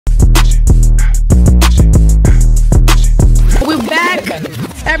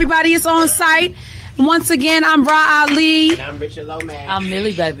everybody. It's Onsite. Once again, I'm Rah Ali. And I'm Richard Lomax. I'm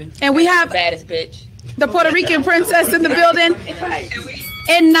Millie, baby. And we have the baddest bitch. The Puerto Rican princess in the building.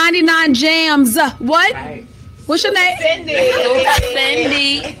 And 99 Jamz. What? Right. What's your name?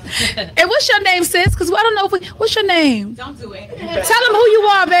 Cindy. And what's your name, sis? Because I don't know if what's your name? Don't do it. Tell them who you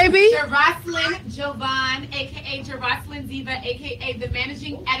are, baby. Jeroslyn, JoVonn, aka Jeroslyn Diva, aka the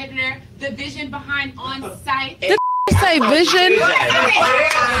managing editor, the vision behind Onsite. Say vision.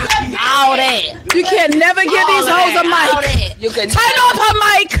 All that. You can never give these hoes a mic. You can Turn off her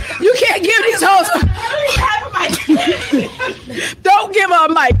mic. You can't give these hoes Don't give her a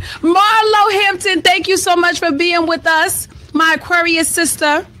mic. Marlo Hampton, thank you so much for being with us. My Aquarius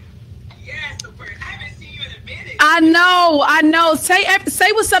sister. Yes, I haven't seen you in a minute. I know.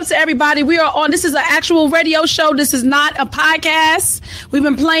 Say what's up to everybody. We are on. This is an actual radio show. This is not a podcast. We've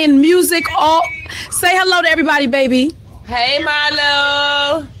been playing music all. Say hello to everybody, baby. Hey,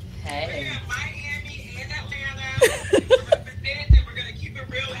 Marlo. Hey. We're at Miami and Atlanta. We're representing. We're gonna keep it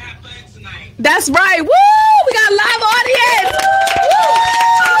real and have fun tonight. That's right. Woo! We got a live audience. Woo!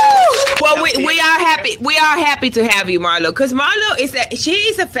 Well, we are happy. We are happy to have you, Marlo, because Marlo she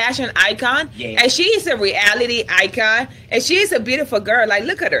is a fashion icon, and she is a reality icon, and she is a beautiful girl. Like,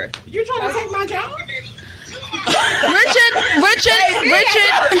 look at her. You trying to take my job? Richard.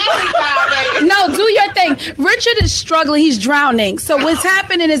 No, do your thing. Richard is struggling. He's drowning. So what's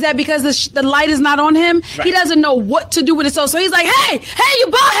happening is that because the light is not on him, he doesn't know what to do with it. So he's like, hey, you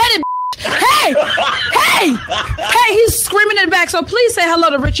bald-headed. Hey, he's screaming in the back. So please say hello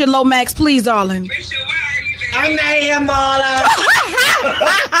to Richard Lomax, please, darling. Richard, where are you? I'm not here, Marla.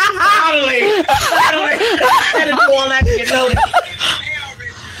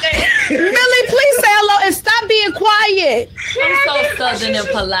 Millie, please say hello and stop being quiet. I'm so southern and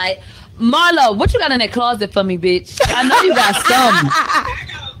polite. Marlo, what you got in that closet for me, bitch? I know you got some.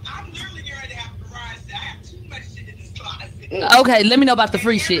 I'm literally getting ready to have a garage. I have too much shit in this closet. Okay, let me know about the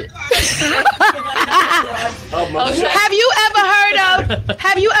free shit. Have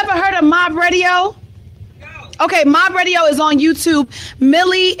you ever heard of Mob Radio? Okay, Mob Radio is on YouTube.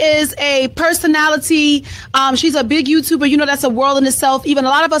 Millie is a personality. She's a big YouTuber. You know, that's a world in itself. Even a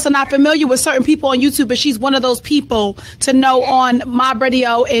lot of us are not familiar with certain people on YouTube, but she's one of those people to know on Mob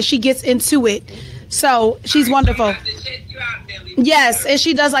Radio, and she gets into it. So she's wonderful. Yes, and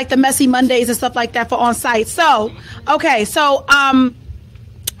she does like the messy Mondays and stuff like that for Onsite. So, okay, so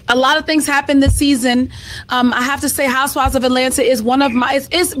a lot of things happened this season. I have to say Housewives of Atlanta is one of my,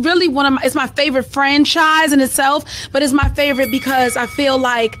 it's really one of my, it's my favorite franchise in itself, but it's my favorite because I feel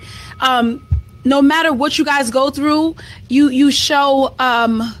like no matter what you guys go through, you show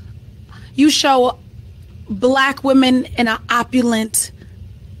black women in an opulent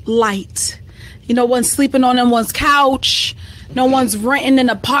light. You know, one's sleeping on one's couch. No one's renting an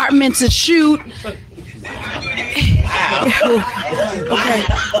apartment to shoot. Okay.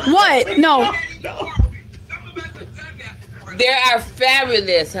 What? No. They are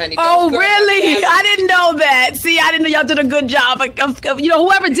fabulous, honey. Oh, really? I didn't know that. See, I didn't know y'all did a good job. You know,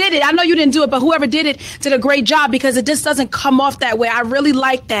 whoever did it, I know you didn't do it, but whoever did it did a great job because it just doesn't come off that way. I really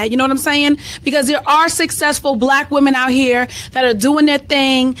like that. You know what I'm saying? Because there are successful black women out here that are doing their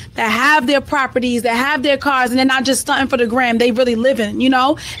thing, that have their properties, that have their cars, and they're not just stunting for the gram. They really living, you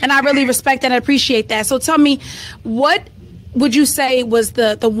know? And I really respect that and appreciate that. So tell me, what would you say was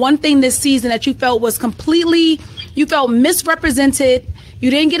the one thing this season that you felt was completely... You felt misrepresented.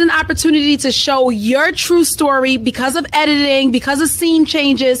 You didn't get an opportunity to show your true story because of editing, because of scene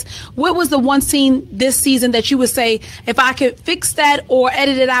changes. What was the one scene this season that you would say, if I could fix that or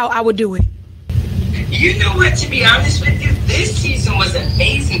edit it out, I would do it? You know what, to be honest with you, this season was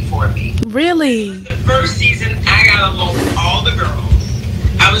amazing for me. Really? The first season, I got along with all the girls.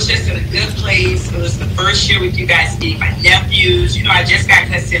 I was just in a good place. It was the first year with you guys being my nephews. You know, I just got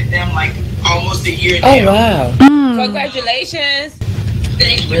to sit them like almost a year now. Oh, wow. Congratulations.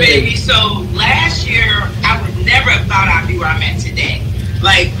 Thank you, baby. So last year, I would never have thought I'd be where I'm at today.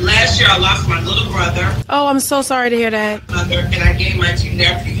 Like, last year, I lost my little brother. Oh, I'm so sorry to hear that. And I gained my 2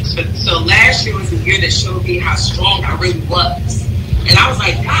 nephews. So last year was a year that showed me how strong I really was. And I was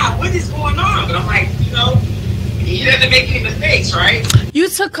like, God, what is going on? But I'm like, you know, he doesn't make any mistakes, right? You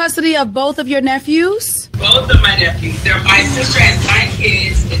took custody of both of your nephews? Both of my nephews. My sister has 9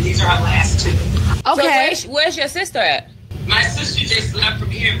 kids, and these are our last 2. Okay. So where's your sister at? My sister just left from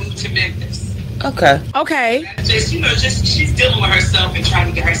here and moved to Memphis. Okay. Okay. Just, you know, she's dealing with herself and trying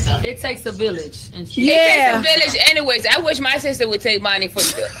to get herself. It takes a village. And It takes a village anyways. I wish my sister would take money for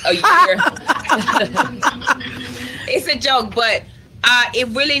a year. It's a joke, but It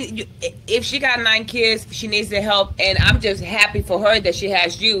really, if she got 9 kids, she needs the help, and I'm just happy for her that she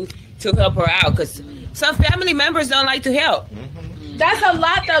has you to help her out, because some family members don't like to help. That's a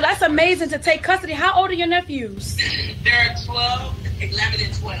lot, though. That's amazing to take custody. How old are your nephews? They're 12, 11,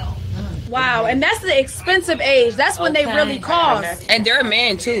 and 12. Wow, and that's the expensive age. That's when they really cost. And they're a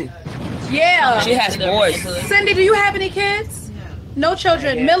man too. Yeah. She has boys. Cindy, do you have any kids? No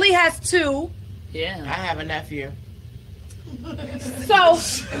children. Yeah. Millie has 2. Yeah. I have a nephew. So,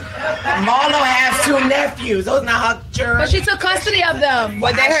 Marlo has 2 nephews. Those not her children. but she took custody of them.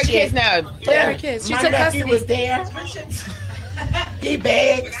 But they're her kids now. They're her kids. She My took nephew custody. was there. He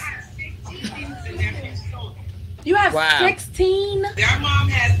begs. You have Wow. 16? Their mom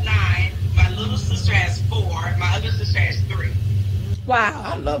has 9. My little sister has 4. My other sister has 3. Wow.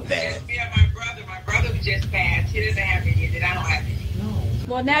 I love that. Me and my brother who just passed. He doesn't have any, and I don't have any.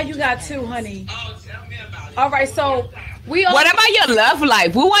 Well, now you got 2, honey. Oh, tell me about it. All right, so we all. What about your love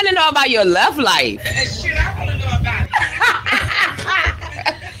life? We want to know about your love life. Shit, I want to know about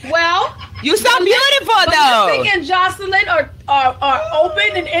it. Well, You so beautiful but though. you thinking Joseline are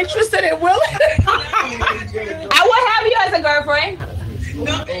open and interested and willing? I would have you as a girlfriend.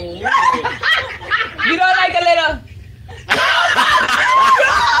 You don't like a little.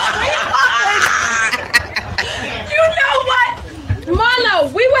 You know what?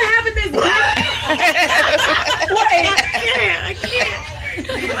 Marlo, we were having this. Wait. I can't.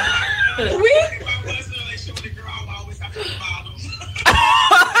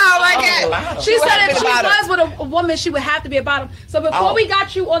 Oh my God. She said if she Bottom. was with a woman, she would have to be a bottom. So before we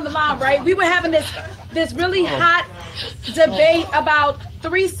got you on the line, right, we were having this really hot debate about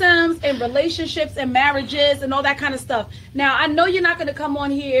threesomes and relationships and marriages and all that kind of stuff. Now, I know you're not going to come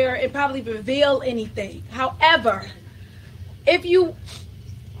on here and probably reveal anything. However, if you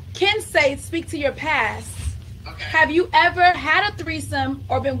can speak to your past, have you ever had a threesome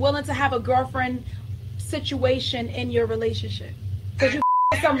or been willing to have a girlfriend situation in your relationship? Because you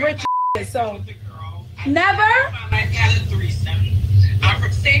some rich so never? I had a threesome. I'm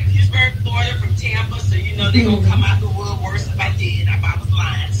from St. Petersburg, Florida, from Tampa, so you know they're going to come out the woodworks if I did, if I was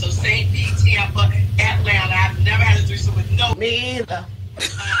lying. So St. Pete, Tampa, Atlanta, I've never had a threesome with no. Me either.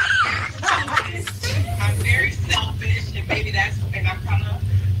 I'm very selfish, and maybe that's, and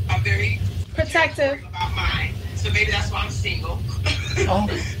I'm very Protective. about mine, so maybe that's why I'm single. Oh.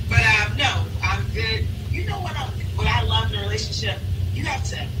 But no, I'm good. You know what I love in a relationship? You have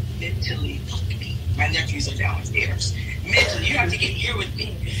to mentally fuck me. My nephews are downstairs. Mentally, you have to get here with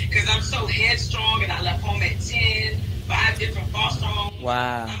me because I'm so headstrong, and I left home at 10, 5 different foster homes.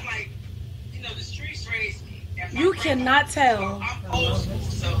 Wow. I'm like, you know, the streets raised me. And my You grandma- cannot tell. I'm old school,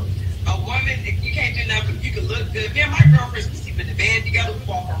 so a woman, you can't do nothing. You can look good. Me and my girlfriends, we sleep in the bed together. We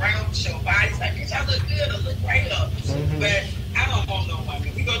walk around, we show bodies. Like, bitch, I look good. I look right up. But I don't want no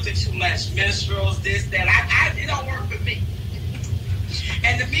woman. We go to too much minstrels, this, that. It don't work for me.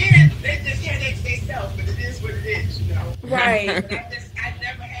 And the men, they just can't they self, but it is what it is, you know. Right. I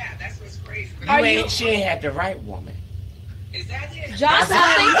never have. That's what's crazy. But She ain't had the right woman. is that it? Jocelyn,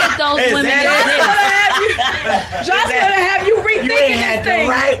 I think that those Is women that exist. Jocelyn gonna have you You ain't rethinking had this the thing.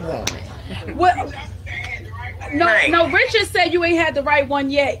 right woman. What? No, Right. no. Richard said you ain't had the right one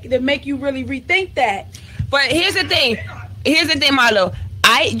yet. That make you really rethink that. But here's the thing. Marlo.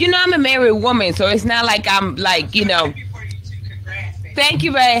 I'm a married woman, so it's not like I'm like, Before you two, congrats, baby. thank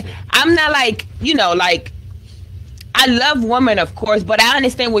you, Ray. I'm not like, like, I love women, of course, but I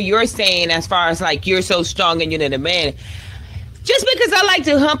understand what you're saying as far as like you're so strong and you're the man. Just because I like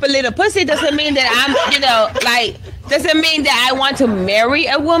to hump a little pussy doesn't mean that I'm, doesn't mean that I want to marry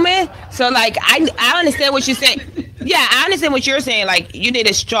a woman. So like, I understand what you're saying. Yeah, I understand what you're saying. Like, you need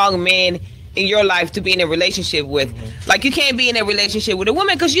a strong man in your life to be in a relationship with. Like, you can't be in a relationship with a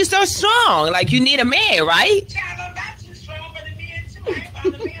woman because you're so strong. Like, you need a man, right? Child, I'm not too strong, but the men too. I ain't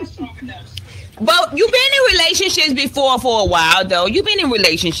found a man strong enough. But you've been in relationships before for a while, though. You've been in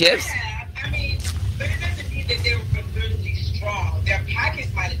relationships. Yeah, I mean, but it doesn't mean that they were completely strong. Their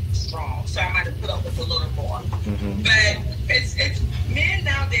pockets might have been strong, so I might have put up with a little more. But it's men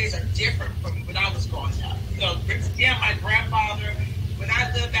nowadays are different from when I was growing up. My grandfather, when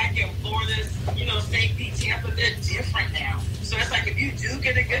I lived back in Florida, St. Pete, Tampa, they're different now. So it's like if you do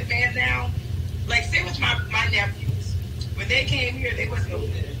get a good man now, like say with my nephews, when they came here, they wasn't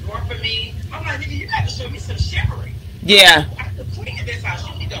opening the door for me. I'm like, nigga, you got to show me some chivalry. Yeah. I'm the queen of this house.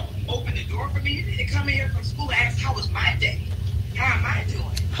 You need to open the door for me. You need to come in here from school and ask, how was my day? How am I doing?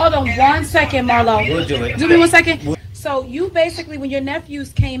 Hold on And one second, Marlo. We'll do it. Do me 1 second. So you basically, when your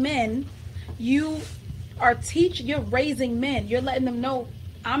nephews came in, you are you're raising men. You're letting them know,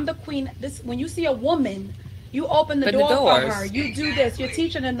 I'm the queen. When you see a woman, You open the Open the door for doors. her. You do this. You're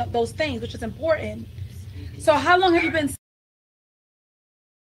teaching her those things, which is important. So how long have you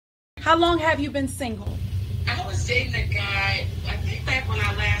been single? I was dating a guy, I think back when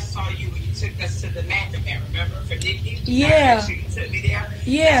I last saw you, when you took us to the Macabre, remember? For Nikki? Yeah. You took me there.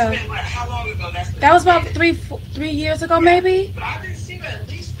 Yeah. That's been, what, how long ago? That was about 3 years ago, maybe? But I've been single at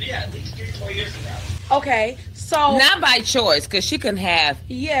least 3-4 years ago. Okay, so... Not by choice, because she can have...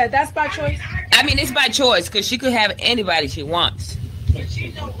 Yeah, that's by choice. I mean, it's by choice, because she could have anybody she wants. But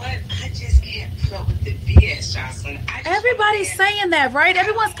you know what? I just can't put up with the BS, Joseline. Everybody's saying that, right?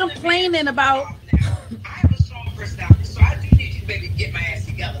 Everyone's complaining about... I have a strong personality, so I do need you, baby, to get my ass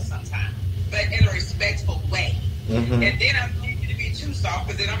together sometime. But in a respectful way. Mm-hmm. And then I don't need you to be too soft,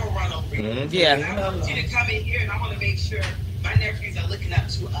 because then I'm going to run over you. Mm-hmm. Yeah. And I want you to come in here, and I want to make sure my nephews are looking up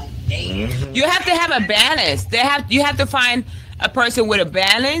to a man. Mm-hmm. You have to have a balance. You have to find a person with a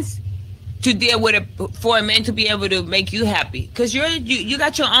balance to deal with it for a man to be able to make you happy. Because you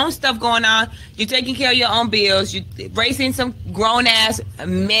got your own stuff going on. You're taking care of your own bills. You're raising some grown-ass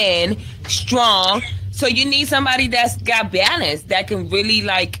men, strong. So you need somebody that's got balance, that can really,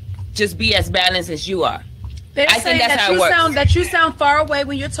 like, just be as balanced as you are. They're I saying think that's that how it you works. sound far away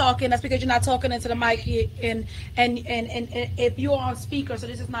when you're talking. That's because you're not talking into the mic, and if you're on speaker, so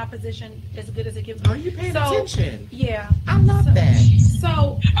this is not position as good as it gives. Are you paying attention? Yeah, I love that.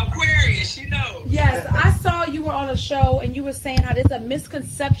 So Aquarius, you know. yes, I saw you were on a show and you were saying how there's a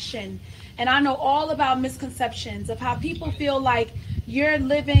misconception, and I know all about misconceptions of how people feel like you're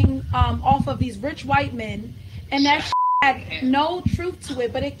living off of these rich white men, and that had no truth to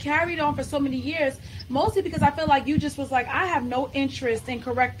it, but it carried on for so many years, mostly because I feel like you just was like, I have no interest in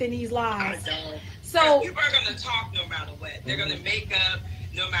correcting these lies. So people are gonna talk no matter what. They're gonna make up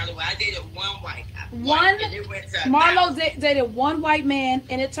no matter what. I dated one white guy. And it went to Marlo dated one white man,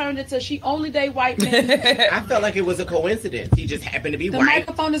 and it turned into she only date white men. I felt like it was a coincidence. He just happened to be The white.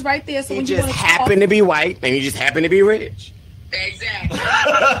 microphone is right there, so He when you just want to happened to be white, and he just happened to be rich. Exactly.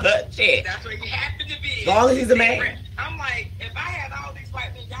 Shit. That's what he happened to be. As long as he's a man. I'm like, if I had all these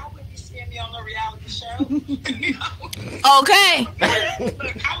white men, y'all wouldn't be seeing me on no reality show. Okay.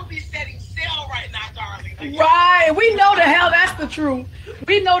 Look, I would be setting sail right now, darling. Like, Right, we know the hell that's the truth.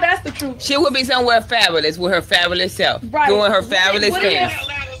 We know that's the truth. She would be somewhere fabulous with her fabulous self. Right. Doing her fabulous What things. is-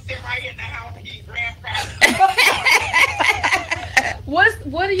 Atlanta sit right in the house and eat grand fries.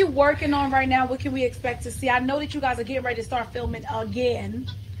 What are you working on right now? What can we expect to see? I know that you guys are getting ready to start filming again,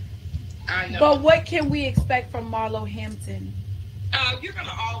 I know. but what can we expect from Marlo Hampton? You're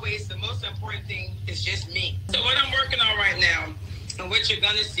gonna always, the most important thing is just me. So what I'm working on right now, and what you're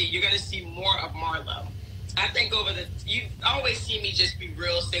gonna see more of Marlo. I think you always see me just be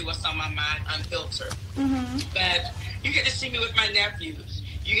real, say what's on my mind, unfiltered. Mm-hmm. But you get to see me with my nephews.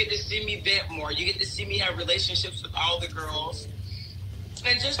 You get to see me vent more. You get to see me have relationships with all the girls.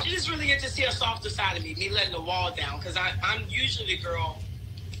 And you just really get to see a softer side of me letting the wall down. Because I'm usually the girl,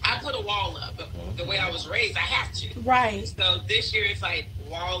 I put a wall up. But the way I was raised, I have to. Right. So this year it's like,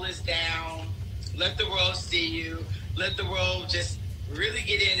 wall is down. Let the world see you. Let the world just really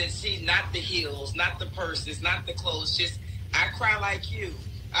get in and see not the heels, not the purses, not the clothes. Just, I cry like you.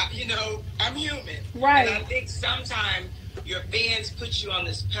 I'm human. Right. And I think sometimes your fans put you on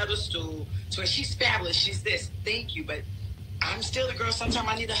this pedestal to where she's fabulous, she's this. Thank you, but I'm still a girl. Sometimes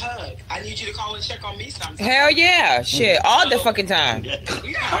I need a hug. I need you to call and check on me sometimes. Hell yeah. Shit. All the fucking time.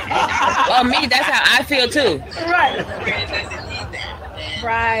 Yeah. On me, that's how I feel too. Right. Brand doesn't need that. And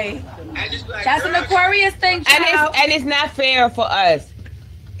Right. I just be like, That's an girl, Aquarius thing, And child. it's not fair for us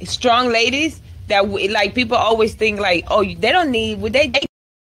strong ladies that like people always think like, oh, they don't need, would they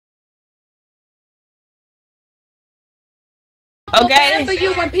Feel okay? bad for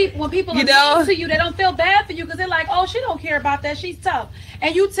you when people You are know? mean to you, they don't feel bad for you because they're like, oh, she don't care about that, she's tough,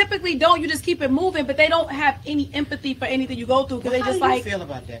 and you typically don't. You just keep it moving, but they don't have any empathy for anything you go through because they How just do you like feel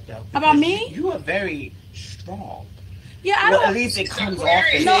about that though? About Because me? You are very strong. yeah. I Well, don't. at least it comes off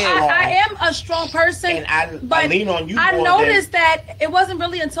Aquarius. as No, strong. I am a strong person, And I but lean on you I more noticed that it wasn't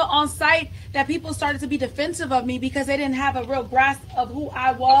really until on site that people started to be defensive of me because they didn't have a real grasp of who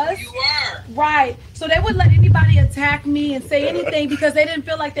I was. You are. Right. So they wouldn't let anybody attack me and say anything because they didn't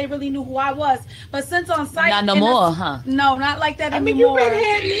feel like they really knew who I was. But since on site, Not no and more, huh? No, not like that I mean, you anymore.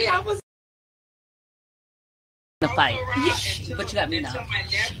 redhead me. I was. The fight. Until, But you got me until now. my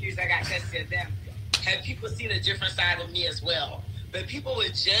nephews, I got custody of them. Have people seen a different side of me as well? But people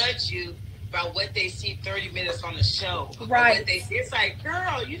would judge you by what they see 30 minutes on the show. Or Right. what they see. It's like,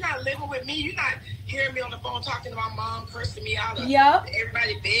 girl, you're not living with me. You're not hearing me on the phone talking to my mom, cursing me out. Or Yup.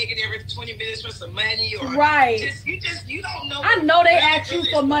 everybody begging every 20 minutes for some money. Or Right. you don't know. I know they what ask you is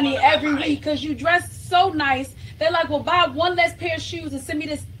for money going on in every my life. week because you dress so nice. They're like, well, buy one less pair of shoes and send me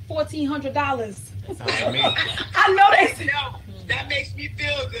this $1,400. I know they said. No, that makes me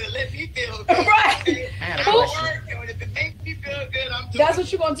feel good. Let me feel good. Right. I'm working. If it makes me feel good, I'm doing That's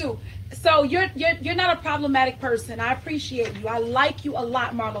what you're gonna do. So you're not a problematic person. I appreciate you. I like you a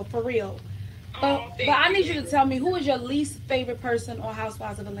lot, Marlo, for real. But I need you to tell me, who is your least favorite person on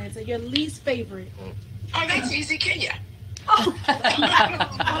Housewives of Atlanta? Your least favorite. Oh, that's easy, Kenya. Oh.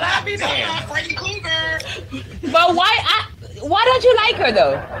 I'll be there. Freddy Cougar. But why don't you like her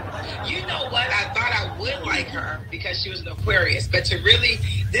though? You know what? I thought I would like her because she was an Aquarius. But to really,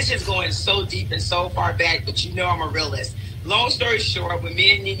 this is going so deep and so far back, but you know I'm a realist. Long story short, when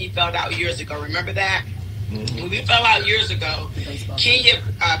me and Nene fell out years ago, remember that? When we fell out years ago, Kenya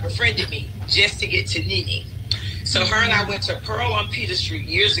befriended me just to get to Nene. So her and I went to Pearl on Peter Street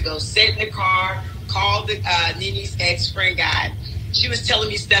years ago, sat in the car, called Nene's ex-friend guy. She was telling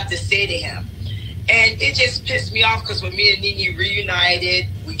me stuff to say to him. And it just pissed me off because when me and Nene reunited,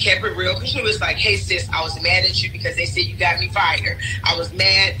 we kept it real. Because she was like, hey, sis, I was mad at you because they said you got me fired. I was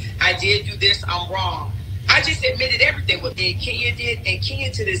mad. I did do this. I'm wrong. I just admitted everything what me and Kenya did, and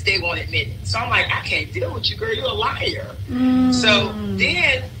Kenya to this day won't admit it. So I'm like, I can't deal with you, girl. You're a liar. So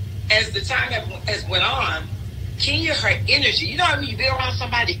then, as the time has went on, Kenya, her energy, you know what I mean? You be around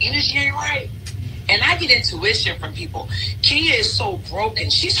somebody, the energy ain't right. And I get intuition from people. Kenya is so broken.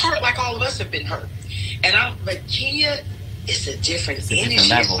 She's hurt like all of us have been hurt. But Kenya, it's a different energy.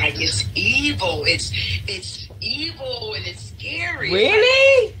 It's like it's evil. It's evil and it's scary.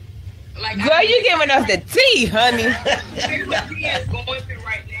 Really? Like, girl, you giving us the tea, honey. What Kenya is going through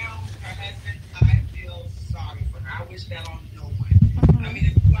right now, her husband, I feel sorry for her. I wish that on no one. I mean,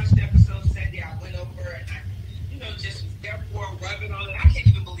 if you watched the episode Sunday, I went over and I, just was there for her, rubbing on it. I can't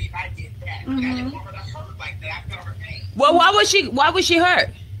even believe I did that. Like, I didn't want her to hurt like that. I felt her pain. Well, why was she hurt?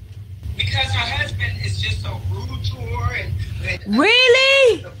 Because her husband is just so rude to her and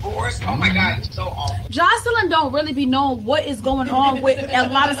really? Divorce. Oh my God, it's so awful. Joseline don't really be knowing what is going on with a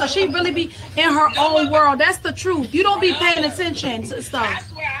lot of stuff. She really be in her own world. That's the truth. You don't be paying attention to stuff. I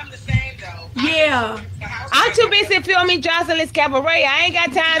swear I'm the same though. Yeah. I'm too busy filming Joseline's Cabaret. I ain't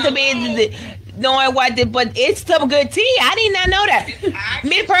got time to be knowing but it's some good tea. I did not know that.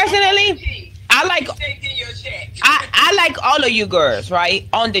 Me personally, I like all of you girls, right?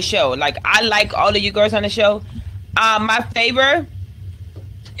 On the show. Like, I like all of you girls on the show. My favorite.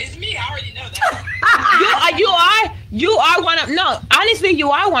 It's me. I already know that. You are one of, no, honestly,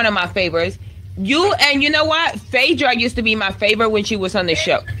 you are one of my favorites. And you know what? Phaedra used to be my favorite when she was on the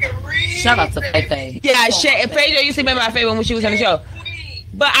show. Shout out to Fave. Yeah, Phaedra used to be my favorite when she was on the show.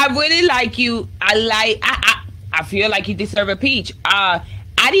 But I really like you. I feel like you deserve a peach.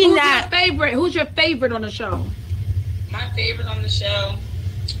 Who's your favorite on the show? My favorite on the show,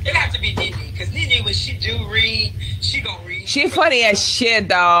 it has to be Nene, because Nene, when she do read, she gonna read. She funny as shit,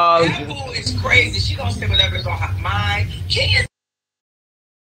 dog. That fool is crazy. She gonna say whatever's on her mind.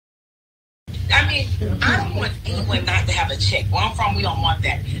 I don't want anyone not to have a check. Where I'm from, we don't want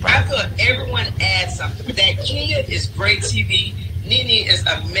that. I feel everyone adds something. But that Kenya is great TV. Nene is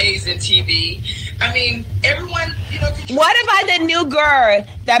amazing TV. Everyone, What about the new girl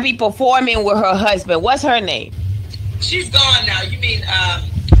that be performing with her husband? What's her name? She's gone now. You mean,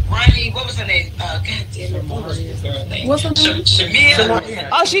 Ronnie, what was her name? God damn it, what was this girl's name? What's her name? Shamir.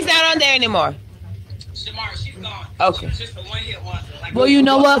 Oh, she's not on there anymore. Shamar, she's gone. Okay. She was just a one-hit wonder. Well, you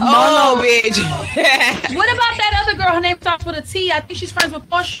know what? Oh, bitch. What about that other girl? Her name starts with a T. I think she's friends with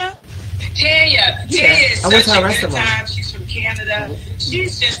Portia. Tanya is such a good time. She's from Canada.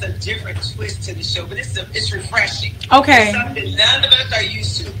 She's just a different twist to the show, but it's refreshing. Okay. It's something none of us are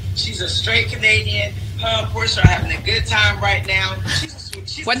used to. She's a straight Canadian. Her and Portia are having a good time right now.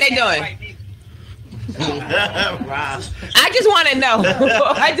 She's what they doing? Like me. I just want to know.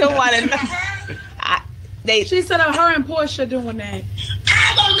 I just want to know. She said her and Portia doing that.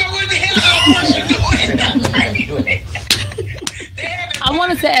 I don't know what the hell Portia doing. I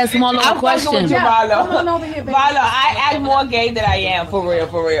wanted to ask Marlo a question. Marlo, I act more gay than I am, for real.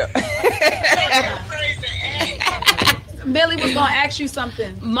 Millie was gonna ask you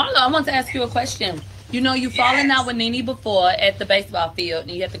something. Marlo, I want to ask you a question. You falling out with Nene before at the baseball field,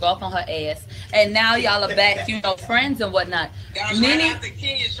 and you have to go off on her ass, and now y'all are back, friends and whatnot. Nene, the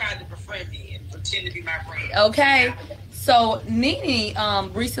king is trying to befriend me and pretend to be my friend. Okay. So Nene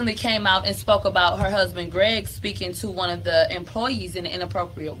recently came out and spoke about her husband Greg speaking to one of the employees in an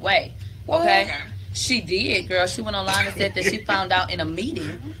inappropriate way. Okay? She did, girl. She went online and said that she found out in a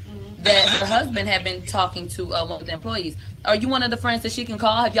meeting that her husband had been talking to one of the employees. Are you one of the friends that she can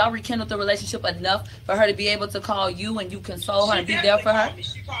call? Have y'all rekindled the relationship enough for her to be able to call you and you console her and be there for her?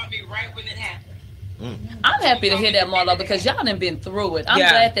 She called me right when it happened. I'm happy to hear that, Marlo, because y'all done been through it. I'm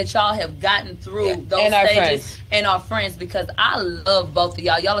glad that y'all have gotten through those stages and our friends, because I love both of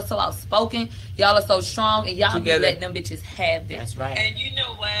y'all. Y'all are so outspoken. Y'all are so strong, and y'all be letting them bitches have it. That's right. And you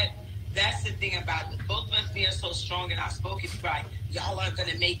know what? That's the thing about both of us being so strong and outspoken. Right? Y'all aren't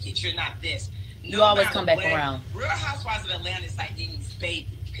gonna make it. You're not this. You always come back around. Real Housewives of Atlanta is like Nini's baby,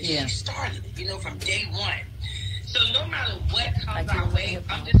 because she started it, from day one. So no matter what comes our way,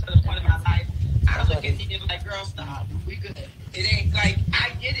 I'm just at the point of my life. I look at Nini like, girl, stop. We good. It ain't like,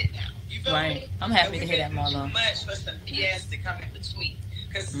 I get it now. You feel me? I'm happy to hear that, Marlo. Too much for some BS to come in between.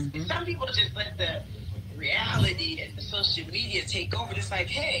 Because some people just let the reality and the social media take over. It's like,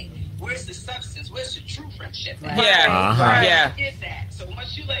 hey, where's the substance? Where's the true friendship? I get that. So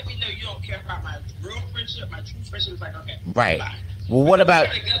once you let me know you don't care about my real friendship, my true friendship, is like, okay, right. Bye. Well, what about?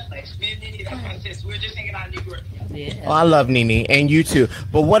 We're in a good place. Me and Nini, that's what it is. We're just hanging out in New York. Yeah. Oh, I love Nini, and you too.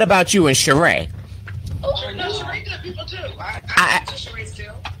 But what about you and Sheree? Oh, no, Sheree good people too. I Sheree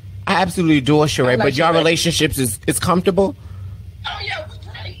still. I absolutely adore Sheree, but your relationships is comfortable. Oh yeah,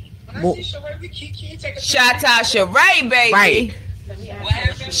 we're great. When I see Sheree, we can't take a shout out Sheree, baby. Right.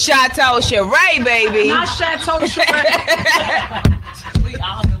 Shout out Sheree, baby. Not Chateau Sheree.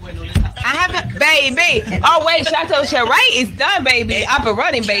 I haven't, baby. Oh wait, Chateau Sheree is done, baby. Up and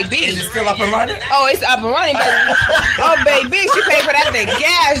running, baby. Is it still up and running? Oh, it's up and running, baby. Oh, baby, she paid for that thing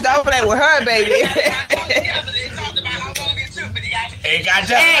gas over there with her, baby. Ain't got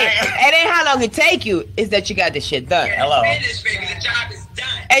that. Hey, it ain't how long it take you. It's that you got the shit done. Hello. The job is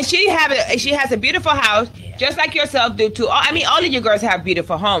done. And she has a beautiful house, just like yourself do too. I mean, all of you girls have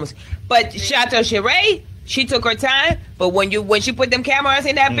beautiful homes, but Chateau Sheree, she took her time. But when she put them cameras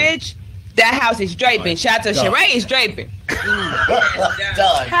in that bitch, that house is draping. Chateau Sheree is draping.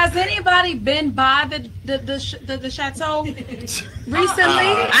 Has anybody been by the chateau recently?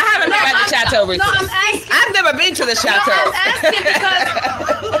 I haven't been by the chateau recently. No, I'm asking. I've never been to the chateau.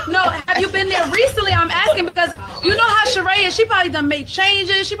 No, I'm asking because have you been there recently? I'm asking because you know how Sheree is. She probably done made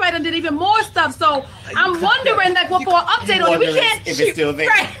changes. She probably done did even more stuff. So I'm wondering, like, what for an update on it? We can't. If it's still there.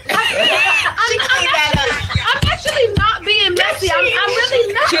 Right. I'm actually not being messy. I'm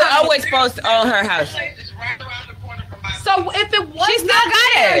really not. She always posts on her house. So if it was She still not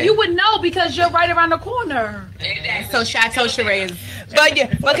got there, it. you would know because you're right around the corner. So Chateau Sheree is. But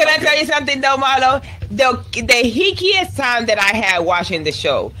can I tell you something though, Marlo? The hickiest time that I had watching the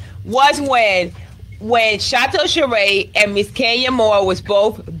show was when Chateau Sheree and Miss Kenya Moore was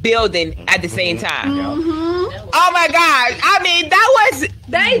both building at the same time. Oh my God! I mean, that was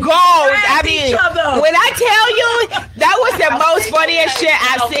gold. I mean, when I tell you, that was the most funniest shit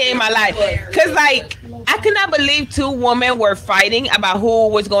I've seen in my life. Cause like, I could not believe two women were fighting about who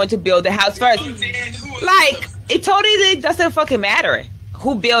was going to build the house first. Like, it totally doesn't fucking matter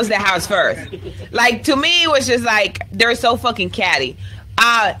who builds the house first. Like, to me, it was just like, they're so fucking catty.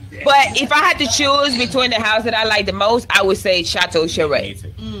 But if I had to choose between the house that I like the most, I would say Chateau Sheree.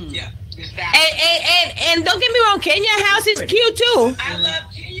 Yeah. And don't get me wrong, Kenya's house is cute too. I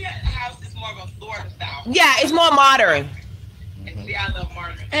love Kenya's house is more of a Florida style. Yeah, it's more modern. See, I love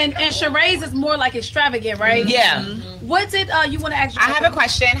Margaret. And Sheree's is more like extravagant, right? Yeah. What's it you want to ask? I have a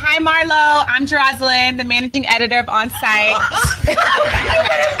question. Hi, Marlo. I'm Jeroslyn, the managing editor of Onsite.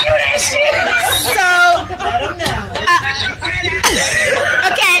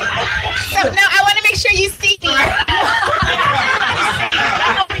 Okay. So no, I want to make sure you see me.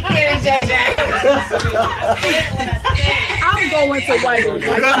 I'm going to white.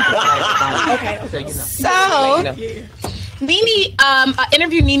 Okay. So, Nene,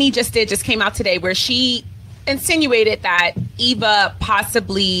 interview Nene just came out today where she insinuated that Eva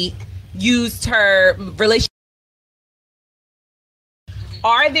possibly used her relationship.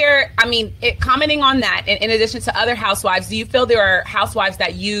 Are there, commenting on that, in addition to other housewives, do you feel there are housewives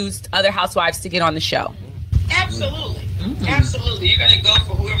that used other housewives to get on the show? Absolutely. Absolutely. You're going to go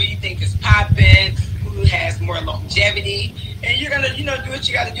for whoever you think is popping, who has more longevity, and you're going to, do what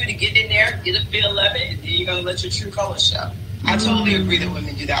you got to do to get in there, get a feel of it, and then you're going to let your true colors show. I totally agree that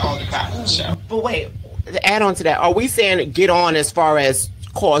women do that all the time on the show. But wait, to add on to that, are we saying get on as far as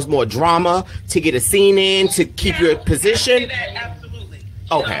cause more drama, to get a scene in, to keep your position? Absolutely.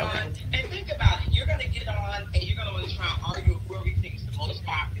 Okay. And think about it. You're going to get on, and you're going to want to try and argue with whoever you think is the most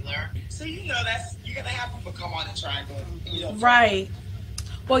popular. So you're going to have people come on and try and go. Right.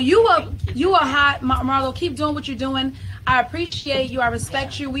 Well, you are hot, Marlo. Keep doing what you're doing. I appreciate you. I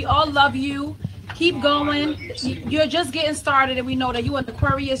respect you. We all love you. Keep going. You're just getting started, and we know that you're an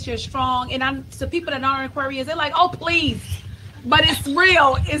Aquarius. You're strong. And to people that aren't Aquarius, they're like, oh, please. But it's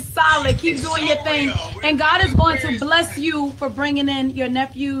real. It's solid. Keep doing your thing. And God is going to bless you for bringing in your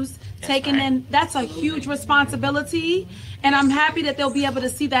nephews taking in. That's a huge responsibility, and I'm happy that they'll be able to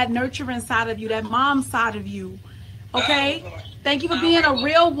see that nurturing side of you, that mom side of you. Okay, thank you for being a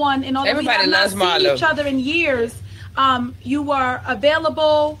real one. And although we have not seen each other in years, you are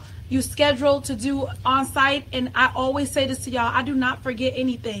available. You scheduled to do on-site, and I always say this to y'all, I do not forget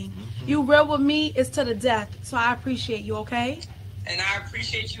anything. You real with me is to the death, so I appreciate you, okay? And I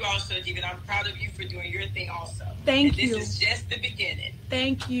appreciate you also, Diva. I'm proud of you for doing your thing also. Thank you. This is just the beginning.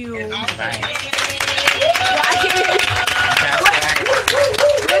 Thank you. What you say?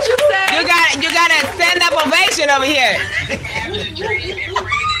 You got a stand-up ovation over here.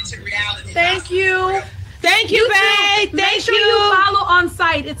 Thank you. Thank you, babe. Make sure you follow on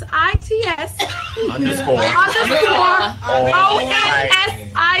site. It's ITS _ONSITE.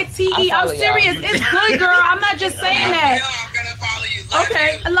 I'm serious. It's good, girl. I'm not just saying that. I'm gonna follow you.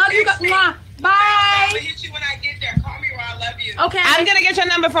 Okay. I love you. Bye. I'm gonna hit you when I get there. Call me, Rah. I love you. Okay. I'm gonna get your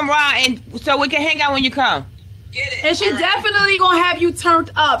number from Rah, and so we can hang out when you come. Get it. And she definitely gonna have you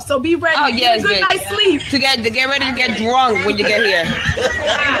turned up. So be ready. Oh yes, good night's sleep. To get ready to get drunk when you get here.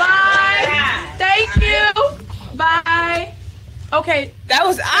 Bye. Thank you. Bye. Okay. That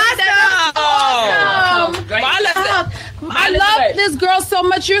was awesome. I love this girl so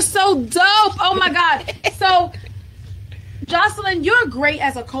much. You're so dope. Oh my God. So, Joseline, you're great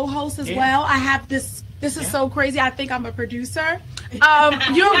as a co-host as well. I have this. This is so crazy. I think I'm a producer. You're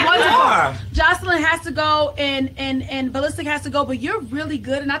wonderful. Joseline has to go, and Ballistic has to go, but you're really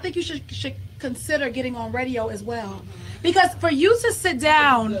good, and I think you should consider getting on radio as well. Because for you to sit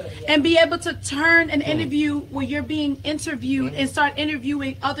down and be able to turn an interview where you're being interviewed and start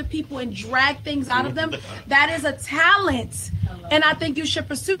interviewing other people and drag things out of them, that is a talent. And I think you should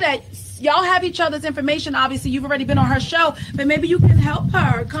pursue that. Y'all have each other's information. Obviously, you've already been on her show, but maybe you can help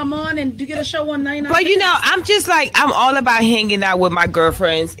her come on and get a show on 99. But you know, I'm just like, I'm all about hanging out with my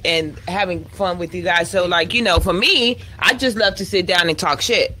girlfriends and having fun with you guys. So like, you know, for me, I just love to sit down and talk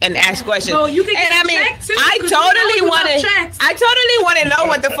shit and ask questions. So you can get and I mean, too, I totally want to know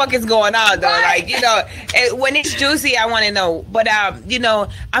what the fuck is going on though. Right. Like, you know, when it's juicy, I want to know. But you know,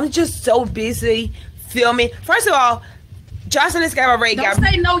 I'm just so busy filming. First of all, Joseline's Cabaret Don't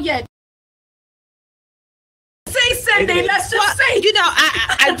say no yet. Say Sunday. Let's just say. You know,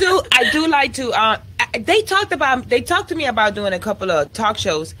 I do like to. They talked to me about doing a couple of talk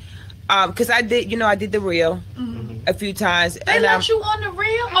shows, because I did the Real a few times. They let you on the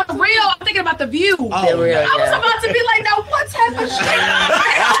Real. On the Real, I'm thinking about the View. The Real. I was about to be like, now what's happening?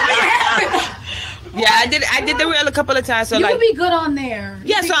 Yeah, I did the Real a couple of times. So you like, would be good on there.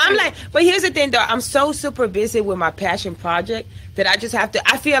 Yeah, so I'm like, but here's the thing though, I'm so super busy with my passion project that I just have to.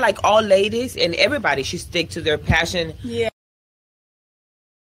 I feel like all ladies and everybody should stick to their passion. Yeah.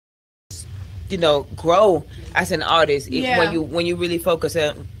 You know, grow as an artist when you really focus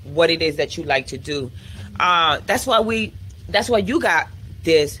on what it is that you like to do. That's why you got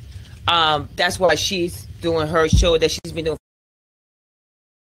this. That's why she's doing her show that she's been doing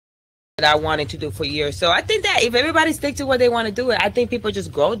that I wanted to do for years. So I think that if everybody sticks to what they want to do, I think people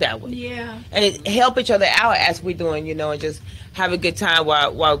just grow that way. Yeah. And help each other out as we're doing, you know, and just have a good time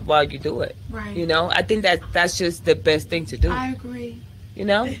while you do it. Right. You know, I think that's just the best thing to do. I agree. You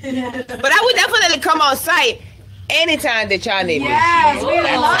know? But I would definitely come on site anytime that y'all need me. Yes, we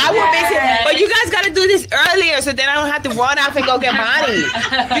love I would miss it. that. But you guys got to do this earlier so then I don't have to run off and go get money.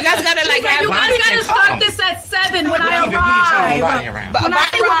 You guys got to like have... You guys got to start this at 7 when I arrive. But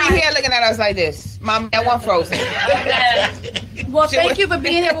Bonnie will be here looking at us like this. Mom, that one frozen. Well, thank you for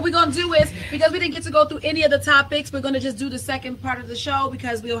being here. What we're going to do is, because we didn't get to go through any of the topics, we're going to just do the second part of the show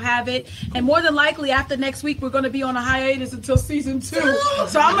because we'll have it. And more than likely, after next week, we're going to be on a hiatus until season 2.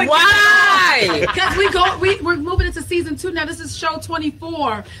 So I'm like, why? Because we're moving into season 2 now. This is show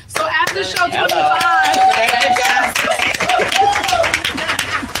 24. So after show 25,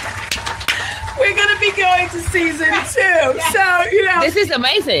 we're going to be going to season 2. So, you know. This is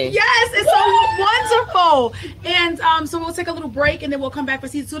amazing. Yes, it's so wonderful. And so we'll take a little break and then we'll come back for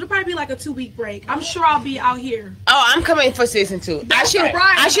season 2. It'll probably be like a 2-week break. I'm sure I'll be out here. Oh, I'm coming for season 2. I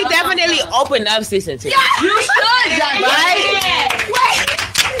should definitely open up season 2. Yes, you should. Right? Wait.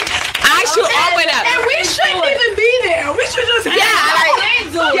 I should open up. And we shouldn't even be there. We should just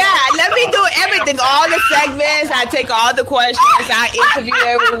let me do everything. All the segments. I take all the questions. I interview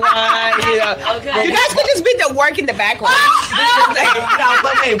everyone. You know. Okay. You guys could just be the work in the background.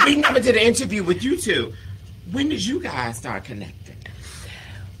 But hey, we never did an interview with you two. When did you guys start connecting?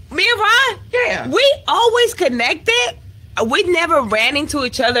 Me and Ron? Yeah. We always connected. We never ran into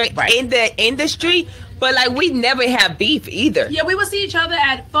each other in the industry. But like we never have beef either. Yeah, we would see each other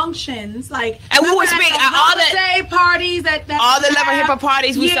at functions, like, and we would speak at all the parties, at all the Love and Hip Hop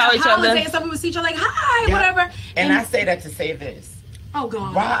parties. We saw each other. And stuff, we would see each other like, hi, whatever. And I say that to say this. Oh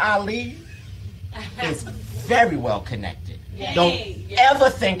God. Rah Ali is very well connected. Don't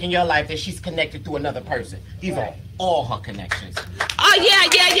ever think in your life that she's connected to another person. These are all her connections. Oh yeah.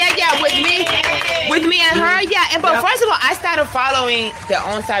 With me and her, yeah. And but first of all, I started following the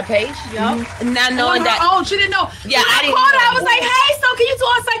Onsite page. Not knowing that. Oh, she didn't know. Yeah, I didn't called know. her. I was like, hey, so can you do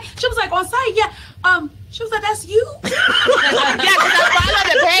Onsite? She was like, Onsite, yeah. She was like, that's you? Yeah,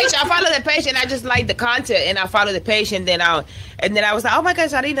 because I followed the page and I just liked the content and I followed the page and then I was like, oh my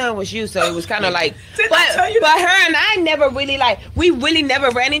gosh, I didn't know it was you. So it was kind of like, but her and I never really we really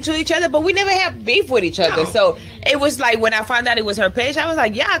never ran into each other, but we never had beef with each other. No. So it was like when I found out it was her page, I was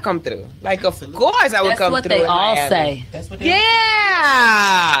like, yeah, I come through. Like, of course I would come through. That's what they all say. That's what they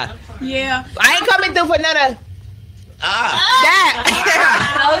Yeah. Yeah. I ain't coming through for none of that.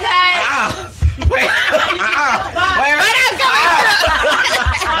 Okay. Wait.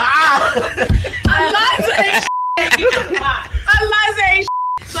 Eliza ain't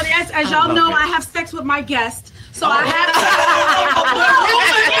So as y'all know, I have sex with my guest. So I have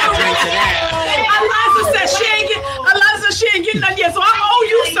Eliza said she ain't getting none yet. So I owe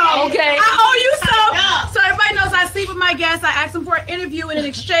you some. Okay. I owe you some. So everybody knows I sleep with my guest. I ask them for an interview and in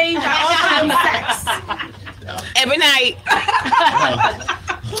exchange I offer them sex. Every night.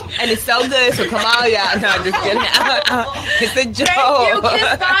 And it's so good, so come on, y'all. No, I'm just kidding. It's a joke. Thank you,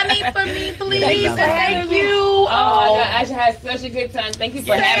 Kiss Bonnie, for me, please. Thank you. Oh my God, I just had such a good time. Thank you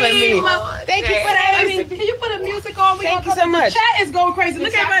for having me. Thank you for having me. Can you put the music on? Thank you so much. The chat is going crazy.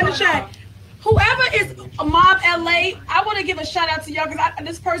 Look at everybody in the chat. Whoever is Mob LA, I want to give a shout out to y'all because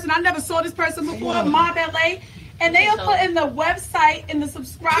this person, I never saw this person before, Mob LA. And they are putting the website and the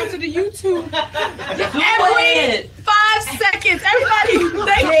subscribe to the YouTube every 5 seconds. Everybody,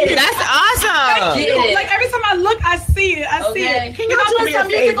 thank you. That's awesome. Thank you. Like every time I look, I see it. I see it. Can you put some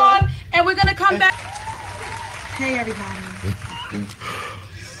music on? And we're gonna come back. Hey everybody.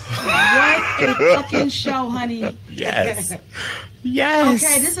 What a fucking show, honey. Yes. Yes.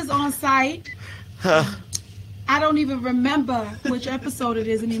 Okay, this is Onsite. I don't even remember which episode it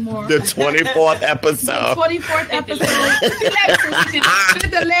is anymore. The 24th episode. The 24th episode.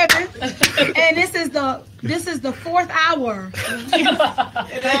 11. And this is the 4th hour.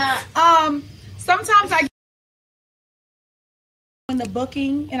 Sometimes I in the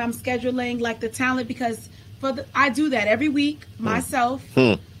booking and I'm scheduling like the talent because I do that every week myself.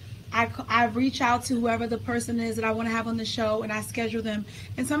 I reach out to whoever the person is that I want to have on the show and I schedule them.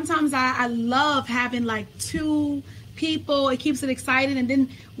 And sometimes I love having like 2 people. It keeps it exciting. And then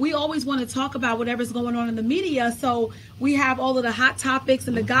we always want to talk about whatever's going on in the media. So we have all of the hot topics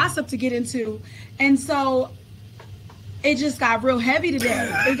and the gossip to get into. And so it just got real heavy today.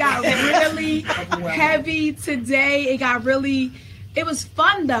 It got really heavy today. It was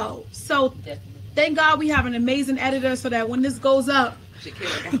fun though. So thank God we have an amazing editor so that when this goes up,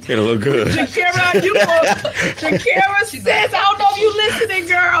 it'll look good. Shakira says, I don't know if you listening,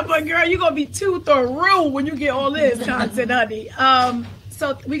 girl, but girl, you're going to be through when you get all this content, honey.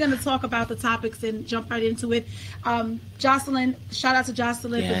 So we're going to talk about the topics and jump right into it. Joseline, shout out to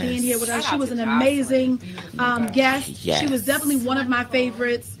Joseline for being here with us. She was an amazing guest. Yes. She was definitely one of my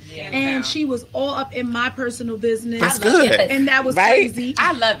favorites. Yeah, and she was all up in my personal business. That's good. And that was crazy.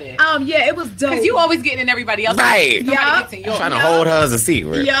 I love it. Yeah, it was dope. Because you always getting in everybody else. Right. Yeah. Trying to hold her as a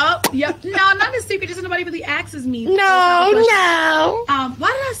secret. Yep. No, not a secret. Just nobody really asks me. No. Why did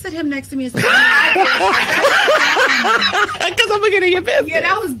I sit him next to me and say, because I'm looking at your business. Yeah,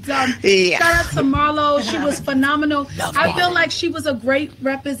 that was dumb. Yeah. Shout out to Marlo. She was phenomenal. I feel like she was a great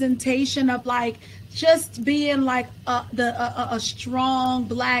representation of like just being like a strong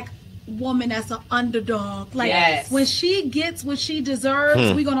black woman that's an underdog. Like when she gets what she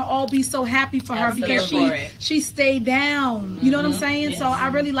deserves, we're gonna all be so happy for her because she stayed down. You know what I'm saying? Yes. So I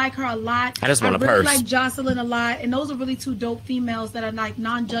really like her a lot. I just want a purse. I like Joseline a lot, and those are really 2 dope females that are like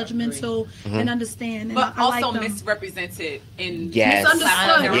non-judgmental and understand. And but I also like them. misrepresented in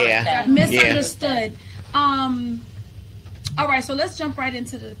misunderstood. Misunderstood. All right, so let's jump right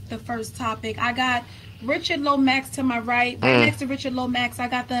into the first topic. I got Richard Lomax to my right. Right next to Richard Lomax, I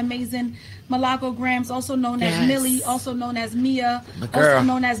got the amazing Milagro Grams, also known as Millie, also known as Mia, also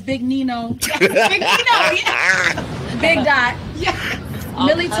known as Big Nino. Big Nino, Big Dot.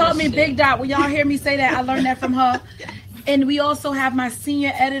 Millie taught me Big Dot. When y'all hear me say that, I learned that from her. And we also have my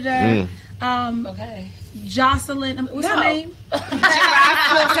senior editor, Joseline. What's her name?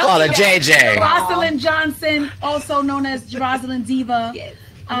 Call her JJ. Joseline Johnson, also known as Jeroslyn Diva. Yes.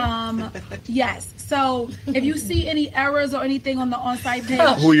 Yes. So if you see any errors or anything on the on-site page,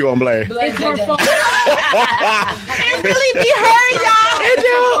 Who you gonna blame? it's her fault. It really be her,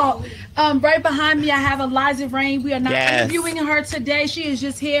 y'all. Right behind me, I have Eliza Rain. We are not Yes. interviewing her today. She is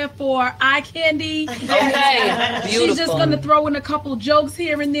just here for eye candy. Okay. She's just going to throw in a couple jokes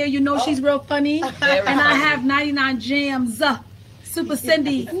here and there. You know she's real funny. And I have 99 Jamz, Supa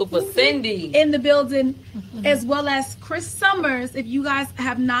Cindy in the building, as well as Chris Summers. If you guys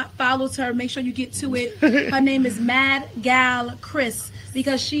have not followed her, make sure you get to it. Her name is Mad Gal Chris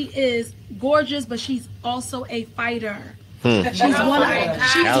because she is gorgeous, but she's also a fighter. She's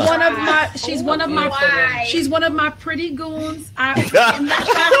one of my pretty goons. But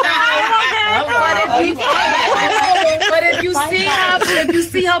if you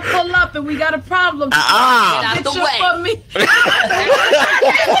see her pull up and we got a problem, Get out the way. for me.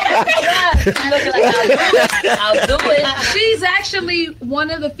 I'll do it. She's actually one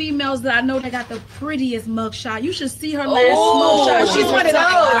of the females that I know that got the prettiest mugshot. You should see her last mugshot. She's one of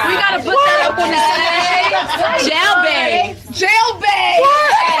those. We gotta put that up on the jailbait. Jailbait.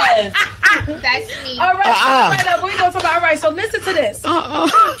 Yes. That's me. All right, we're gonna talk about. All right, so listen to this.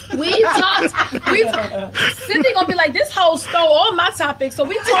 We Cindy gonna be like, this hoe stole all my topics. So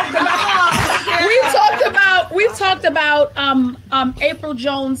we talked about April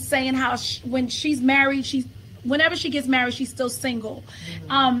Jones saying how when she's married, whenever she gets married, she's still single.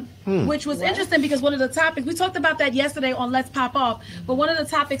 Which was interesting because one of the topics, we talked about that yesterday on Let's Pop Off, but one of the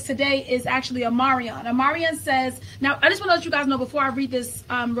topics today is actually Amarion. Amarion says, now I just want to let you guys know before I read this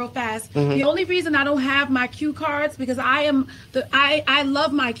real fast, the only reason I don't have my cue cards because I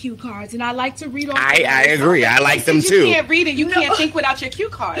love my cue cards and I like to read all I agree. I like them too. You can't read it. You can't think without your cue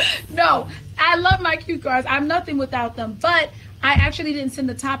card. No, I love my cue cards. I'm nothing without them, but I actually didn't send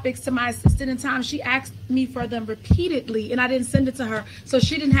the topics to my assistant in time. She asked me for them repeatedly, and I didn't send it to her, so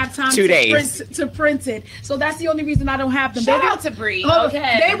she didn't have time to print it. So that's the only reason I don't have them. Shout out to Bree.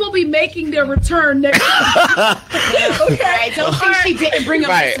 Okay. They will be making their return next week. Okay. Don't think she didn't bring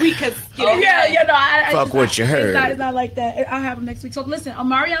them this week because Fuck what you heard. It's not like that. I'll have them next week. So listen,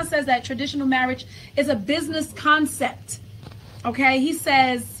 Amarion says that traditional marriage is a business concept. Okay, he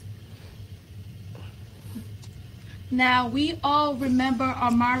says. Now, we all remember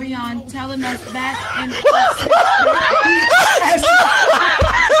Amarion telling us back in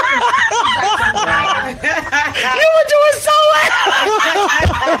You were doing so well.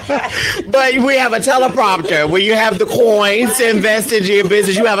 But we have a teleprompter. When you have the coins to invest in your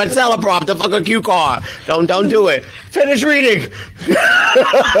business, you have a teleprompter. Fuck a cue card. Don't do it. Finish reading.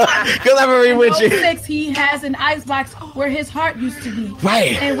 Because I'm read with you. 06, he has an icebox where his heart used to be.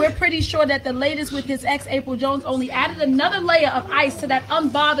 Right. And we're pretty sure that the latest with his ex, April Jones, only added another layer of ice to that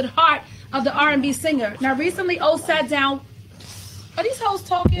unbothered heart of the R&B singer. Now, recently, O sat down. Are these hoes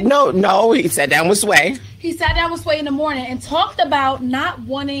talking? No, he sat down with Sway. He sat down with Sway in the morning and talked about not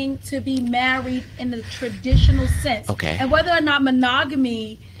wanting to be married in the traditional sense. Okay. And whether or not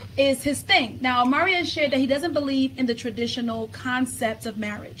monogamy is his thing. Now, Amarion shared that he doesn't believe in the traditional concept of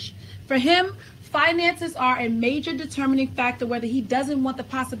marriage. For him, finances are a major determining factor whether he doesn't want the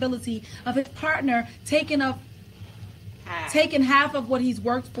possibility of his partner taking half of what he's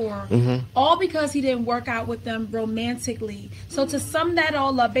worked for, all because he didn't work out with them romantically. So to sum that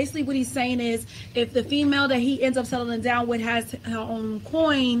all up, basically what he's saying is if the female that he ends up settling down with has her own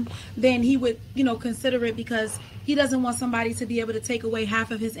coin, then he would, consider it because he doesn't want somebody to be able to take away half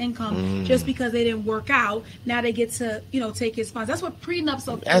of his income just because they didn't work out. Now they get to, take his funds. That's what prenups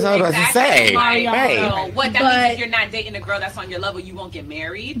are for. That's what I was about to say. Right. Right. What that means if you're not dating a girl that's on your level, you won't get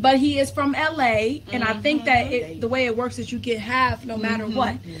married. But he is from LA, and I think that the way it works is you get half no matter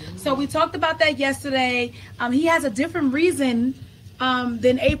what. So we talked about that yesterday. He has a different reason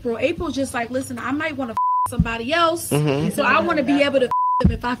than April. April's just like, listen, I might want to somebody else, so I want to be able to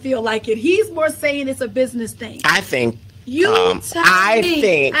them if I feel like it. He's more saying it's a business thing. I think. I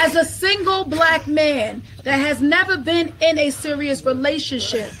think as a single black man that has never been in a serious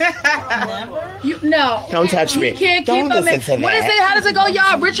relationship. No. Don't touch me. Can't Don't keep a man. listen to What is that. it? How does it go,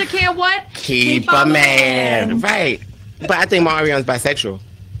 y'all? Richard can't what? Keep a man. Right. But I think Marion's bisexual.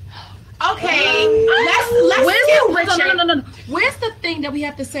 Okay, let's get Richard. No. Where's the thing that we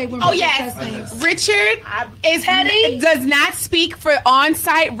have to say when Richard says things? Richard does not speak for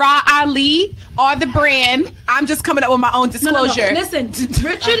Onsite, Rah Ali, or the brand. I'm just coming up with my own disclosure. No. Listen,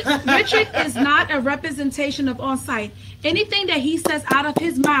 Richard is not a representation of Onsite. Anything that he says out of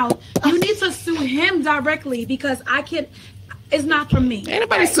his mouth, you need to sue him directly because I can't. It's not for me. Ain't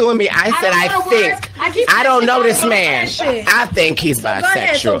nobody suing me. I said I think. I don't know this man. I think he's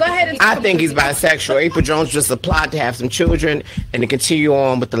bisexual. I think he's bisexual. April Jones just applied to have some children and to continue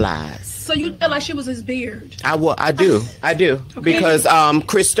on with the lies. So you feel like she was his beard? I do. Okay. Because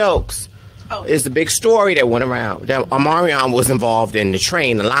Chris Stokes is the big story that went around. That Omarion was involved in the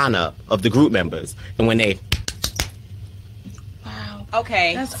lineup of the group members, and when they.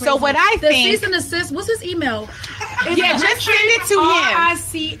 Okay, so what I think... The cease and desist, what's his email? Yeah, just send it to him.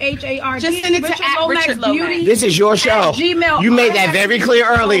 RICHARD. Just send it to Richard Lomax. This is your show. Gmail. You made that very clear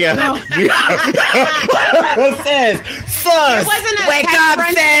earlier. Sus, wake up,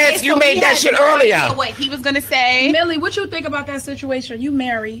 sis. You made that shit earlier. What he was going to say. Millie, what you think about that situation? You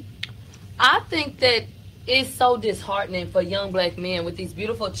married. I think that it's so disheartening for young black men with these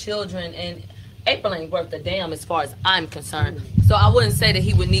beautiful children, and April ain't worth a damn as far as I'm concerned. So I wouldn't say that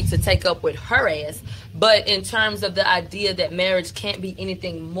he would need to take up with her ass. But in terms of the idea that marriage can't be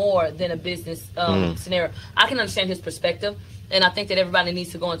anything more than a business scenario, I can understand his perspective. And I think that everybody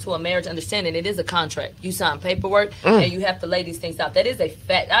needs to go into a marriage understanding it is a contract. You sign paperwork and you have to lay these things out. That is a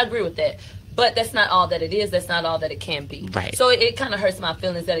fact. I agree with that. But that's not all that it is. That's not all that it can be. Right. So it kind of hurts my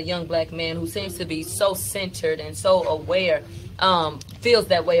feelings that a young black man who seems to be so centered and so aware feels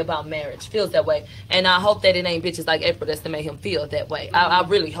that way about marriage, feels that way. And I hope that it ain't bitches like April that's to make him feel that way. I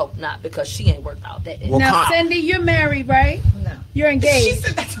really hope not, because she ain't worked out that. Well, now, Cindy, you're married, right? No. You're engaged?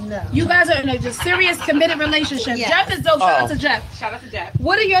 No. You guys are in a serious, committed relationship. Yes. Jeff is dope. Shout out to Jeff. Shout out to Jeff.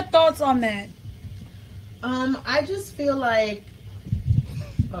 What are your thoughts on that? I just feel like...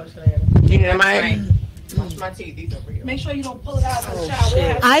 Oh, Wash my teeth. These over here. Make sure you don't pull it out of the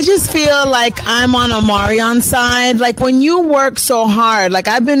shower. I just feel like I'm on Omarion's side. Like, when you work so hard, like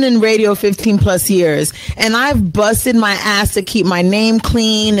I've been in radio 15 plus years, and I've busted my ass to keep my name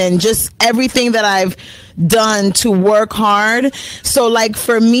clean and just everything that I've done to work hard. So like,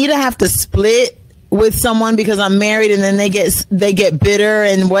 for me to have to split with someone because I'm married and then they get bitter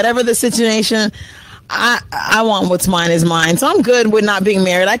and whatever the situation, I want what's mine is mine. So I'm good with not being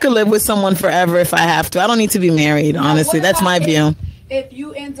married. I could live with someone forever if I have to. I don't need to be married, honestly. That's my view. If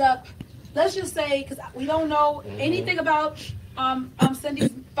you end up, let's just say, because we don't know anything about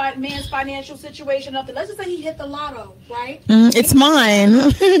Cindy's man's financial situation, nothing. Let's just say he hit the lotto, right? It's mine.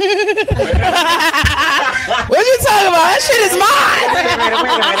 What are you talking about? That shit is mine.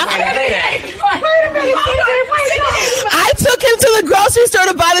 I took him to the grocery store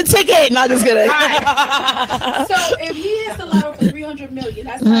to buy the ticket. Not just kidding. So if he hits the lotto for $300 million,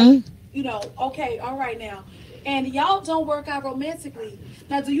 that's like, you know, okay, all right now, and y'all don't work out romantically.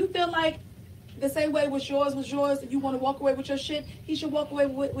 Now, do you feel like the same way was yours, and you want to walk away with your shit, he should walk away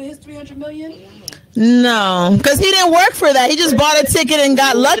with his $300 million? No, because he didn't work for that. He just bought a ticket and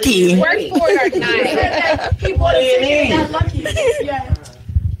got lucky. He worked for it or not. He bought a ticket and got lucky. Yeah.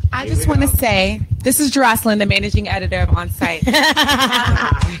 I just want to say, this is Jeroslyn, the managing editor of Onsite.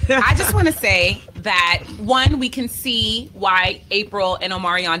 I just want to say that, one, we can see why April and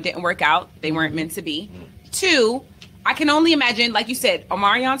Omarion didn't work out. They weren't meant to be. Two, I can only imagine, like you said,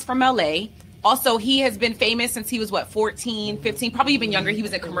 Omarion's from LA. Also, he has been famous since he was, 14, 15, probably even younger. He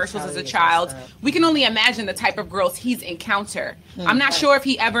was in commercials as a child. We can only imagine the type of girls he's encountered. I'm not sure if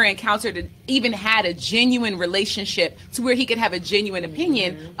he ever even had a genuine relationship to where he could have a genuine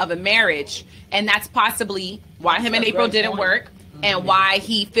opinion of a marriage. And that's possibly why him and April didn't work and why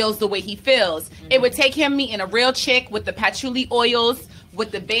he feels the way he feels. It would take him meeting a real chick with the patchouli oils,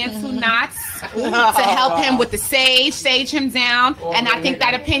 with the Bantu knots to help him with the sage him down, and I think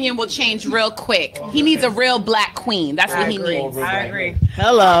that opinion will change real quick. He needs a real black queen. That's what he needs. I agree.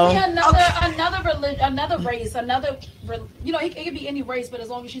 Hello. Yeah, another race, you know, it could be any race, but as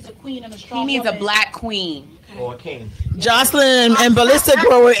long as she's a queen and a strong He needs woman. a black queen. Or a king. Joseline and Ballistic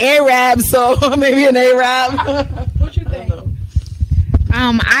were Arabs, so maybe an Arab. What you think?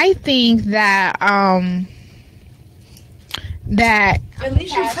 I think that At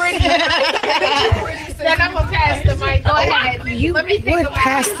least you're pretty. Then I'm gonna pass the mic. Go ahead. You would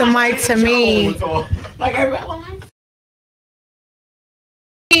pass the mic to me.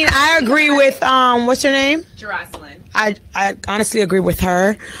 I agree with what's her name? Jeroslyn. I honestly agree with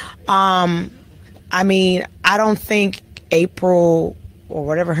her. I mean, I don't think April or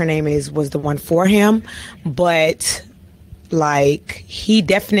whatever her name is was the one for him, but like, he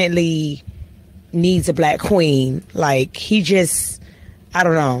definitely needs a black queen. Like, he just, I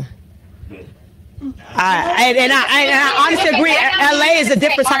don't know. I honestly agree. LA is a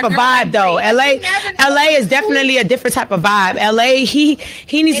different type of vibe, though. LA is definitely a different type of vibe. LA, he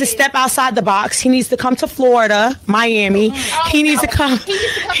needs to step outside the box. He needs to come to Florida, Miami. He needs to come.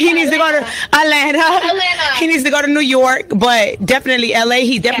 He needs to go to Atlanta. He needs to go to New York. But definitely LA.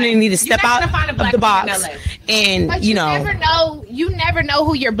 He definitely needs to step out of the box. And but you know. You never know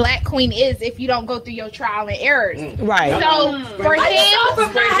who your black queen is if you don't go through your trial and errors. Right. So for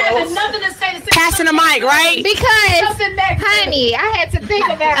him, nothing to say. Passing the mic, right? Because, honey, I had to think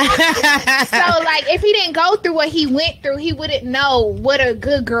about it. So, like, if he didn't go through what he went through, he wouldn't know what a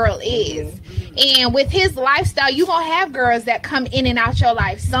good girl is. And with his lifestyle, you're going to have girls that come in and out your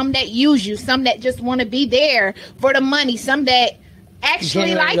life. Some that use you, some that just want to be there for the money, some that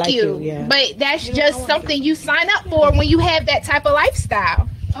actually like you. Yeah. But that's just something you sign up for when you have that type of lifestyle.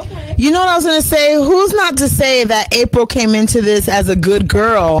 Okay. You know what I was going to say? Who's not to say that April came into this as a good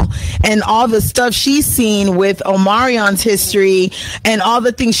girl and all the stuff she's seen with Omarion's history and all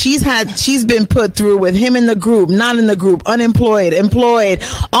the things she's been put through with him in the group, not in the group, unemployed, employed,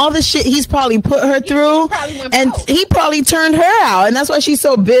 all the shit he's probably put her through, and he probably turned her out, and that's why she's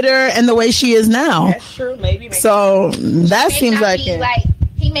so bitter and the way she is now. That's true, maybe. So that seems like it.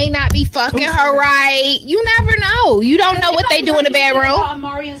 He may not be fucking her right. You never know. You don't know what they do in the bedroom.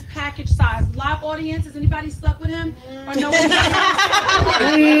 Marion's package size. Live audience, is anybody stuck with him? Or no one?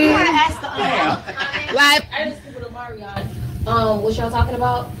 You want to ask the Live. I just think with Omarion, what y'all talking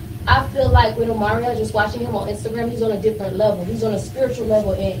about, I feel like with Omarion, just watching him on Instagram, he's on a different level. He's on a spiritual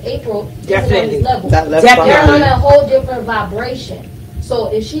level. In April, definitely on his level. They're on a whole different vibration.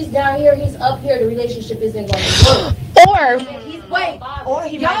 So if she's down here, he's up here, the relationship isn't going to work. Or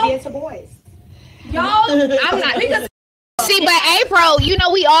he might be into boys. Y'all, I'm not. See, but April, you know,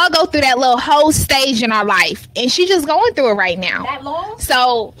 we all go through that little whole stage in our life, and she's just going through it right now. That long?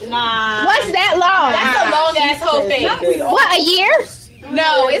 So, what's that long? That's a long ass whole thing. What, a year?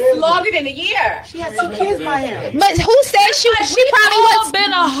 No, it's longer than a year. She had 2 kids by him. But who said she probably was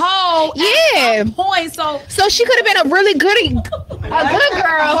been a hoe? Yeah. At some point, so she could have been a really good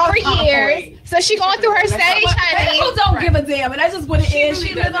girl for years. So she going through her stage, honey. People don't give a damn, and that's just what it is.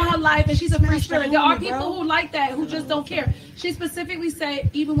 She living her life, and she's a free spirit. There are people who like that, who just don't care. She specifically said,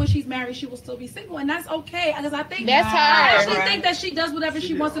 even when she's married, she will still be single, and that's okay. Because I think that's her. I actually think that she does whatever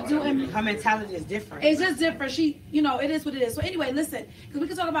she wants to do, and her mentality is different. It's just different. She, you know, it is what it is. So anyway, listen, because we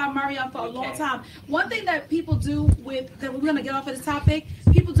can talk about Marion for a long time. One thing that people do that we're gonna get off of this topic.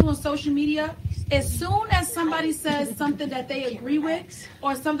 People do on social media. As soon as somebody says something that they agree with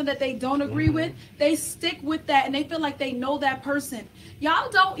or something that they don't agree with, they stick with that and they feel like they know that person.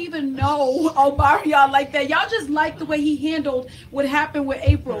 Y'all don't even know Omarion like that. Y'all just like the way he handled what happened with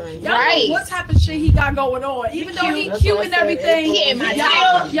April. Y'all know what type of shit he got going on. Even though he cute and everything,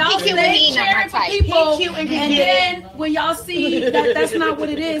 y'all stay cheering for people. And then when y'all see that that's not what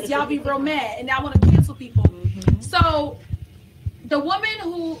it is, y'all be real mad and y'all want to cancel people. So the woman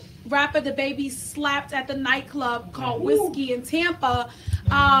who rapper the baby slapped at the nightclub called Whiskey in Tampa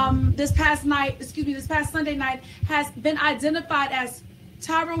this past Sunday night has been identified as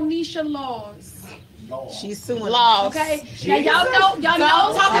Tyronisha Laws. She's suing Laws. Okay. Now y'all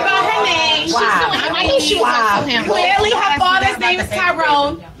know talk about her name. She's suing him. I knew she was gonna sue him. Clearly her father's name is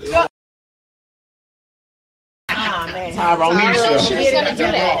Tyrone. Tyronisha. She was gonna do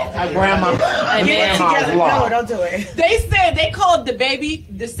that. My grandma's law. No, don't do it. They called the baby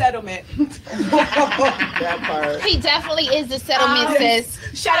the settlement. That part. He definitely is the settlement, sis.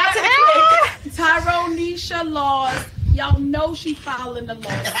 Shout out to the Tyronisha Laws. Y'all know she filing the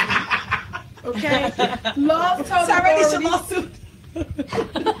lawsuit. Okay? Love told Tyronisha lawsuit.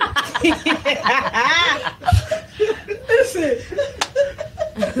 Listen.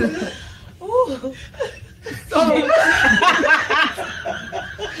 Ooh. So,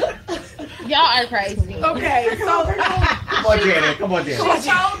 y'all are crazy. Okay, so Come on, Janet. She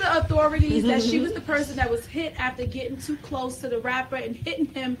told the authorities that she was the person that was hit after getting too close to the rapper and hitting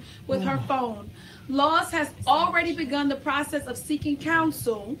him with her phone. Laws has already begun the process of seeking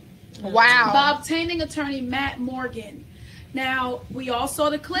counsel. Wow. By obtaining attorney Matt Morgan. Now, we all saw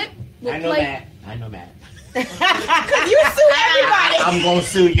the clip. I know Matt. You sue everybody. I'm gonna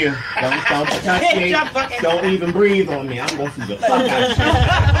sue you. Don't touch me. Don't even breathe on me. I'm gonna sue the fuck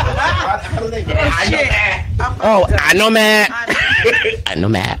out of you. I know Matt. I know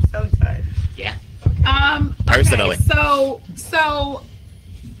Matt. Yeah. Personally. Okay, so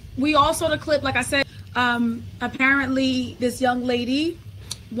we all saw the clip. Like I said, apparently this young lady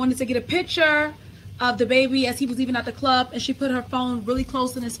wanted to get a picture of the baby as he was leaving at the club, and she put her phone really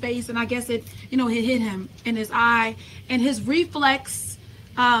close in his face, and I guess it hit him in his eye, and his reflex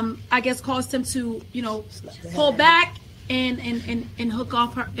I guess caused him to, pull back and hook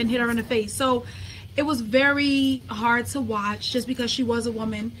off her and hit her in the face. So it was very hard to watch just because she was a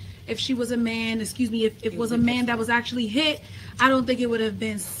woman. If she was a man, if it was a man that was actually hit, I don't think it would have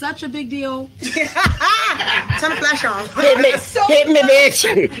been such a big deal. Turn the flash on. Hit me, bitch.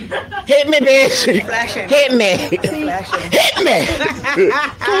 Hit me, bitch. Hit me. Hit me.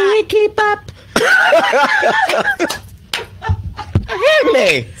 Can you keep up? Hit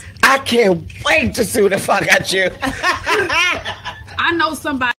me. I can't wait to sue the fuck out you. I know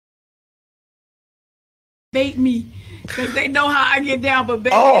somebody bait me. Because they know how I get down, but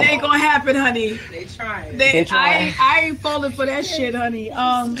baby, it ain't gonna happen, honey. They trying. I ain't falling for that shit, honey.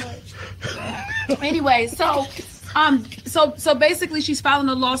 Anyway, so basically she's filing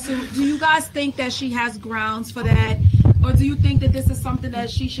a lawsuit. Do you guys think that she has grounds for that? Or do you think that this is something that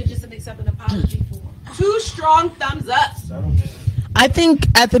she should just accept an apology for? 2 strong thumbs up. I think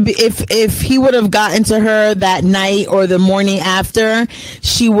if he would have gotten to her that night or the morning after,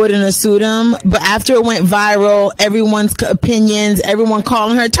 she wouldn't have sued him. But after it went viral, everyone's opinions, everyone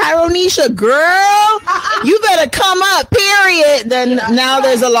calling her Tyronisha, girl, you better come up, period. Then now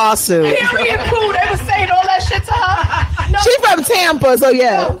there's a lawsuit. Period, cool. They were saying all that shit to her. No, she's from Tampa, so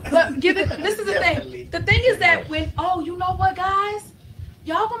yeah. Look, this is the thing. The thing is that when, you know what, guys?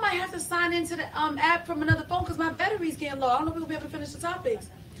 Y'all might have to sign into the app from another phone because my battery's getting low. I don't know if we'll be able to finish the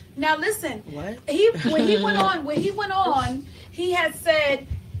topics. Now listen, when he went on, he had said,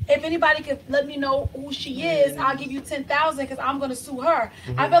 if anybody could let me know who she is, I'll give you $10,000 because I'm going to sue her.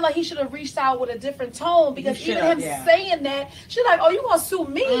 I felt like he should have reached out with a different tone because even him saying that, she's like, oh, you going to sue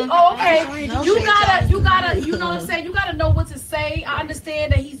me? Oh, okay. You gotta, you know what I'm saying? You gotta know what to say. I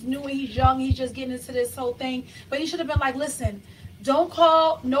understand that he's new and he's young. He's just getting into this whole thing, but he should have been like, listen. Don't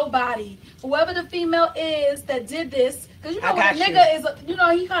call nobody. Whoever the female is that did this, because you know when a nigga is,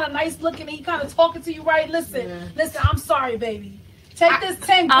 he kind of nice looking and he kind of talking to you, right? Listen, I'm sorry, baby. Take this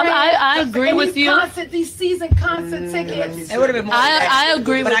 10 grand. I agree with you. These season concert tickets. It would have been more. I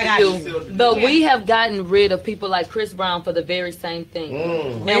agree with you. But we have gotten rid of people like Chris Brown for the very same thing.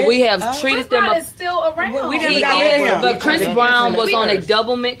 And we have treated them. Chris Brown is still around. But Chris Brown was on a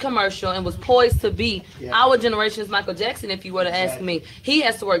double mint commercial and was poised to be our generation's Michael Jackson, if you were to ask me. He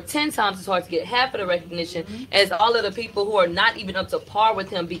has to work 10 times as hard to get half of the recognition as all of the people who are not even up to par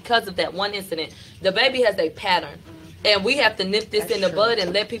with him because of that one incident. The baby has a pattern. And we have to nip this in the bud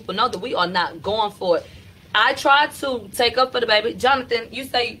and let people know that we are not going for it. I tried to take up for the baby. Jonathan, you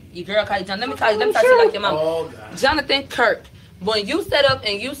say your girl called you Jonathan. Let me tell you like your mom. Jonathan Kirk, when you set up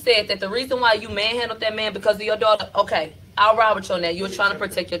and you said that the reason why you manhandled that man because of your daughter, okay, I'll ride with you on that. You were trying to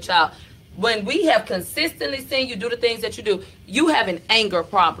protect your child. When we have consistently seen you do the things that you do, you have an anger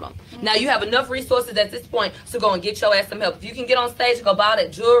problem. Now, you have enough resources at this point to go and get your ass some help. If you can get on stage and go buy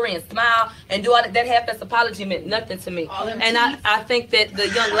that jewelry and smile and do all that half-ass apology meant nothing to me. And I think that the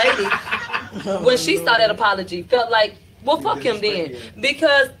young lady, when she saw that apology, felt like, well, fuck him then.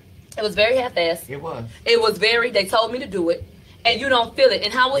 Because it was very half-assed. It was. It was very, they told me to do it. And you don't feel it.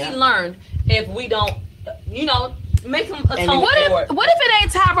 And how will he learn if we don't, make him atone for it? What if it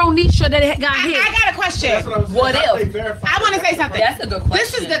ain't Tyronisha that got hit? I got a question. What if? I want to say something. That's a good question.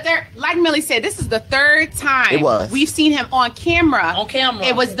 This is the third, like Millie said, this is the third time we've seen him on camera. On camera.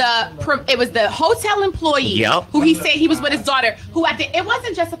 It was the hotel employee who he said he was with his daughter, who it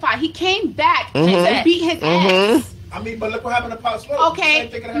wasn't justified. He came back and beat his ass. I mean, but look what happened to Pop Smoke. Okay.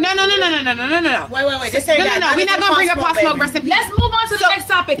 No. We're This not gonna bring up Pop Smoke. Let's move on to the next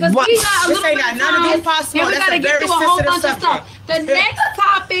topic because we got a little bit of time and we gotta get through a whole bunch of stuff. The next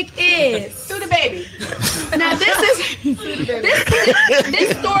topic is to the baby. Now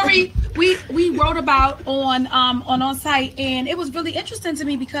this story we wrote about on Onsite, and it was really interesting to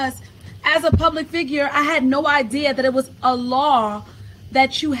me because as a public figure, I had no idea that it was a law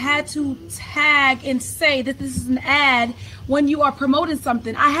that you had to tag and say that this is an ad when you are promoting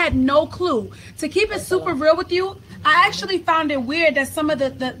something. I had no clue. To keep it super real with you, I actually found it weird that some of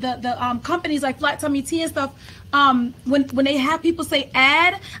the companies like Flat Tummy Tea and stuff, when they have people say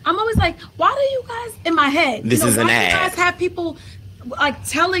ad, I'm always like, why do you guys, in my head, this is an ad. Why do you guys have people like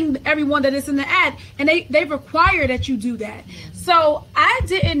telling everyone that it's in the ad, and they require that you do that. So I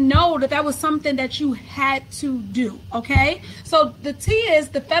didn't know that was something that you had to do. Okay, so the T is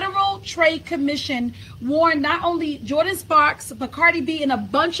the Federal Trade Commission warned not only Jordan Sparks but Cardi B and a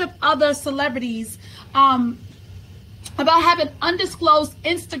bunch of other celebrities about having undisclosed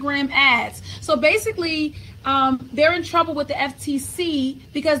Instagram ads. So basically they're in trouble with the FTC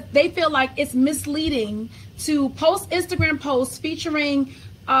because they feel like it's misleading to post Instagram posts featuring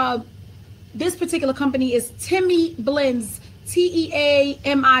this particular company is Timmy Blends,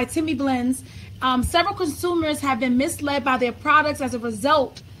 TEAMI, Timmy Blends. Several consumers have been misled by their products as a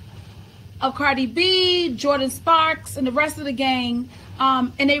result of Cardi B, Jordan Sparks, and the rest of the gang,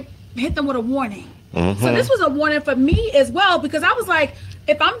 and they hit them with a warning. So this was a warning for me as well, because I was like,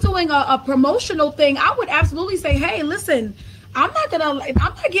 if I'm doing a promotional thing, I would absolutely say, hey, listen, I'm not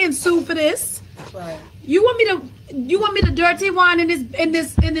getting sued for this. Right. You want me to dirty wine in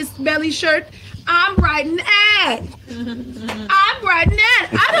this belly shirt? I'm writing ad.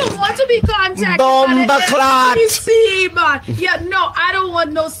 I don't want to be contacted. Bomba clot. Yeah, no, I don't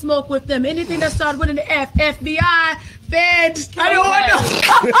want no smoke with them. Anything that starts with an F, FBI, Feds. I don't want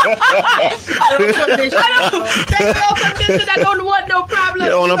I don't want no problem.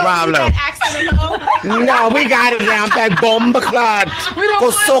 No problem. No, we got it now. That bomba clot.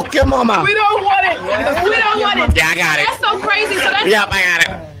 Go soak your mama. We don't want it. We don't want it. Yeah, I got it. That's so crazy. So that's, yep, I got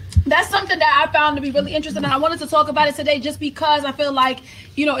it. That's something that I found to be really interesting, and I wanted to talk about it today just because I feel like,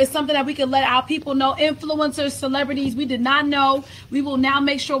 you know, it's something that we can let our people know. Influencers, celebrities, we did not know. We will now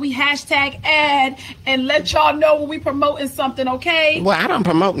make sure we hashtag ad and let y'all know when we promoting something, okay? Well, I don't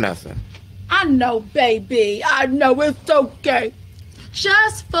promote nothing. I know, baby. I know it's okay.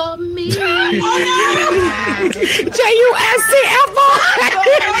 Just for me. That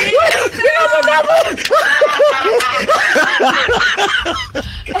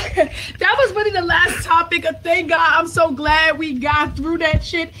was really the last topic. Thank God. I'm so glad we got through that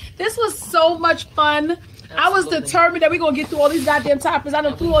shit. This was so much fun. Absolutely. I was determined that we're going to get through all these goddamn topics. I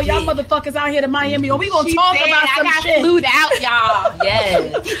done flew all y'all motherfuckers out here to Miami. Or we going to talk about some shit. I got flued out, y'all.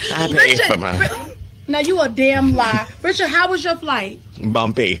 Yes. I paid for mine. Now you a damn lie. Richard, how was your flight?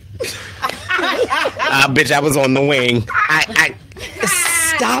 Bumpy. Bitch, I was on the wing. I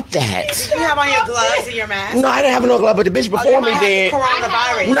stop that. You have on your gloves and your mask? No, I didn't have no glove, but the bitch before me did.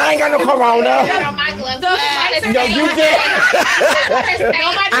 Coronavirus. No, I ain't got no corona. No, you did.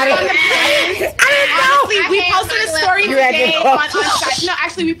 We posted a story today on Onsite. No,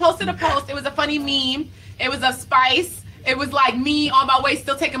 actually, we posted a post. It was a funny meme. It was a Spice. It was like me on my way,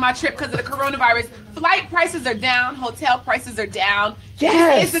 still taking my trip because of the coronavirus. Flight prices are down. Hotel prices are down.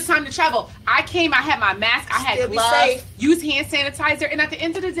 Yes. It's the time to travel. I came, I had my mask, I had gloves, use hand sanitizer. And at the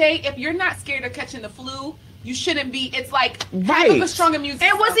end of the day, if you're not scared of catching the flu, you shouldn't be. It's like having a strong immune system.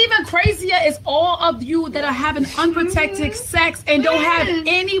 And what's even crazier is all of you that are having unprotected sex and don't have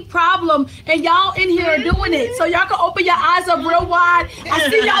any problem, and y'all in here are doing it. So y'all can open your eyes up real wide. I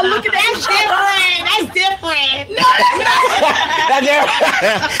see y'all looking at each other. That's different. No, that's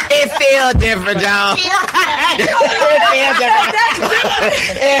different. It feels different, y'all.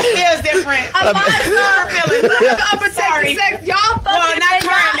 It feels different. A lot of unprotected sex. Y'all fucking not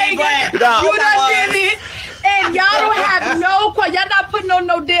currently, but you done did it. And y'all don't have y'all not putting on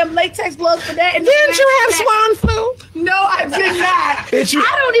no damn latex gloves for that. And didn't you have swan flu? No, I did not.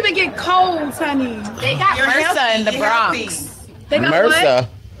 I don't even get colds, honey. They got MRSA in the Bronx. They got MRSA? What?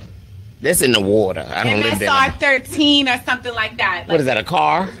 That's in the water. I don't live there. MSR 13 or something like that. What is that, a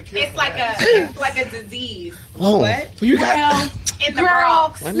car? It's like a disease. Oh, what? You got in the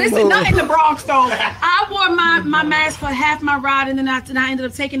Bronx. Listen, not in the Bronx though. I wore my mask for half my ride, and then I ended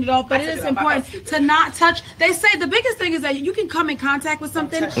up taking it off. But it is important to not touch. They say the biggest thing is that you can come in contact with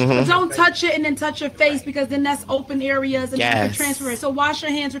something, but don't touch it and then touch your face, because then that's open areas and you can transfer it. So wash your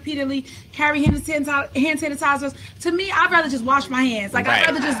hands repeatedly. Carry hand sanitizers. To me, I'd rather just wash my hands. Like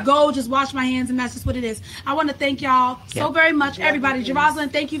I'd rather just wash my hands, and that's just what it is. I want to thank y'all so very much, everybody. Jeroslyn,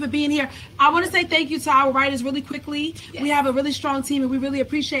 thank you for being here. I want to say thank you to our writers really quickly. We have a really strong team, and we really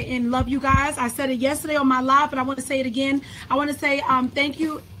appreciate and love you guys. I said it yesterday on my live, but I want to say it again. I want to say thank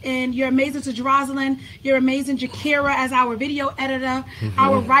you, and you're amazing to Jeroslyn. You're amazing, Jakira, as our video editor.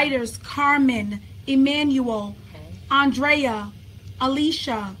 Our writers, Carmen, Emmanuel, Andrea,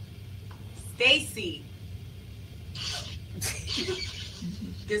 Alicia, Stacy.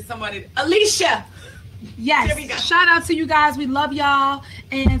 There's somebody. Alicia. Yes. Shout out to you guys. We love y'all,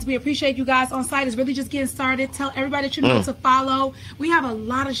 and we appreciate you guys. Onsite is really just getting started. Tell everybody that you know to follow. We have a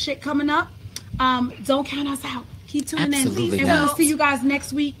lot of shit coming up. Don't count us out. Keep tuning in, and we'll see you guys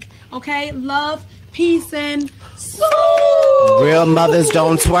next week. Okay. Love, peace, and real mothers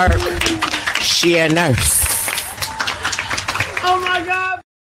don't twerk. She a nurse.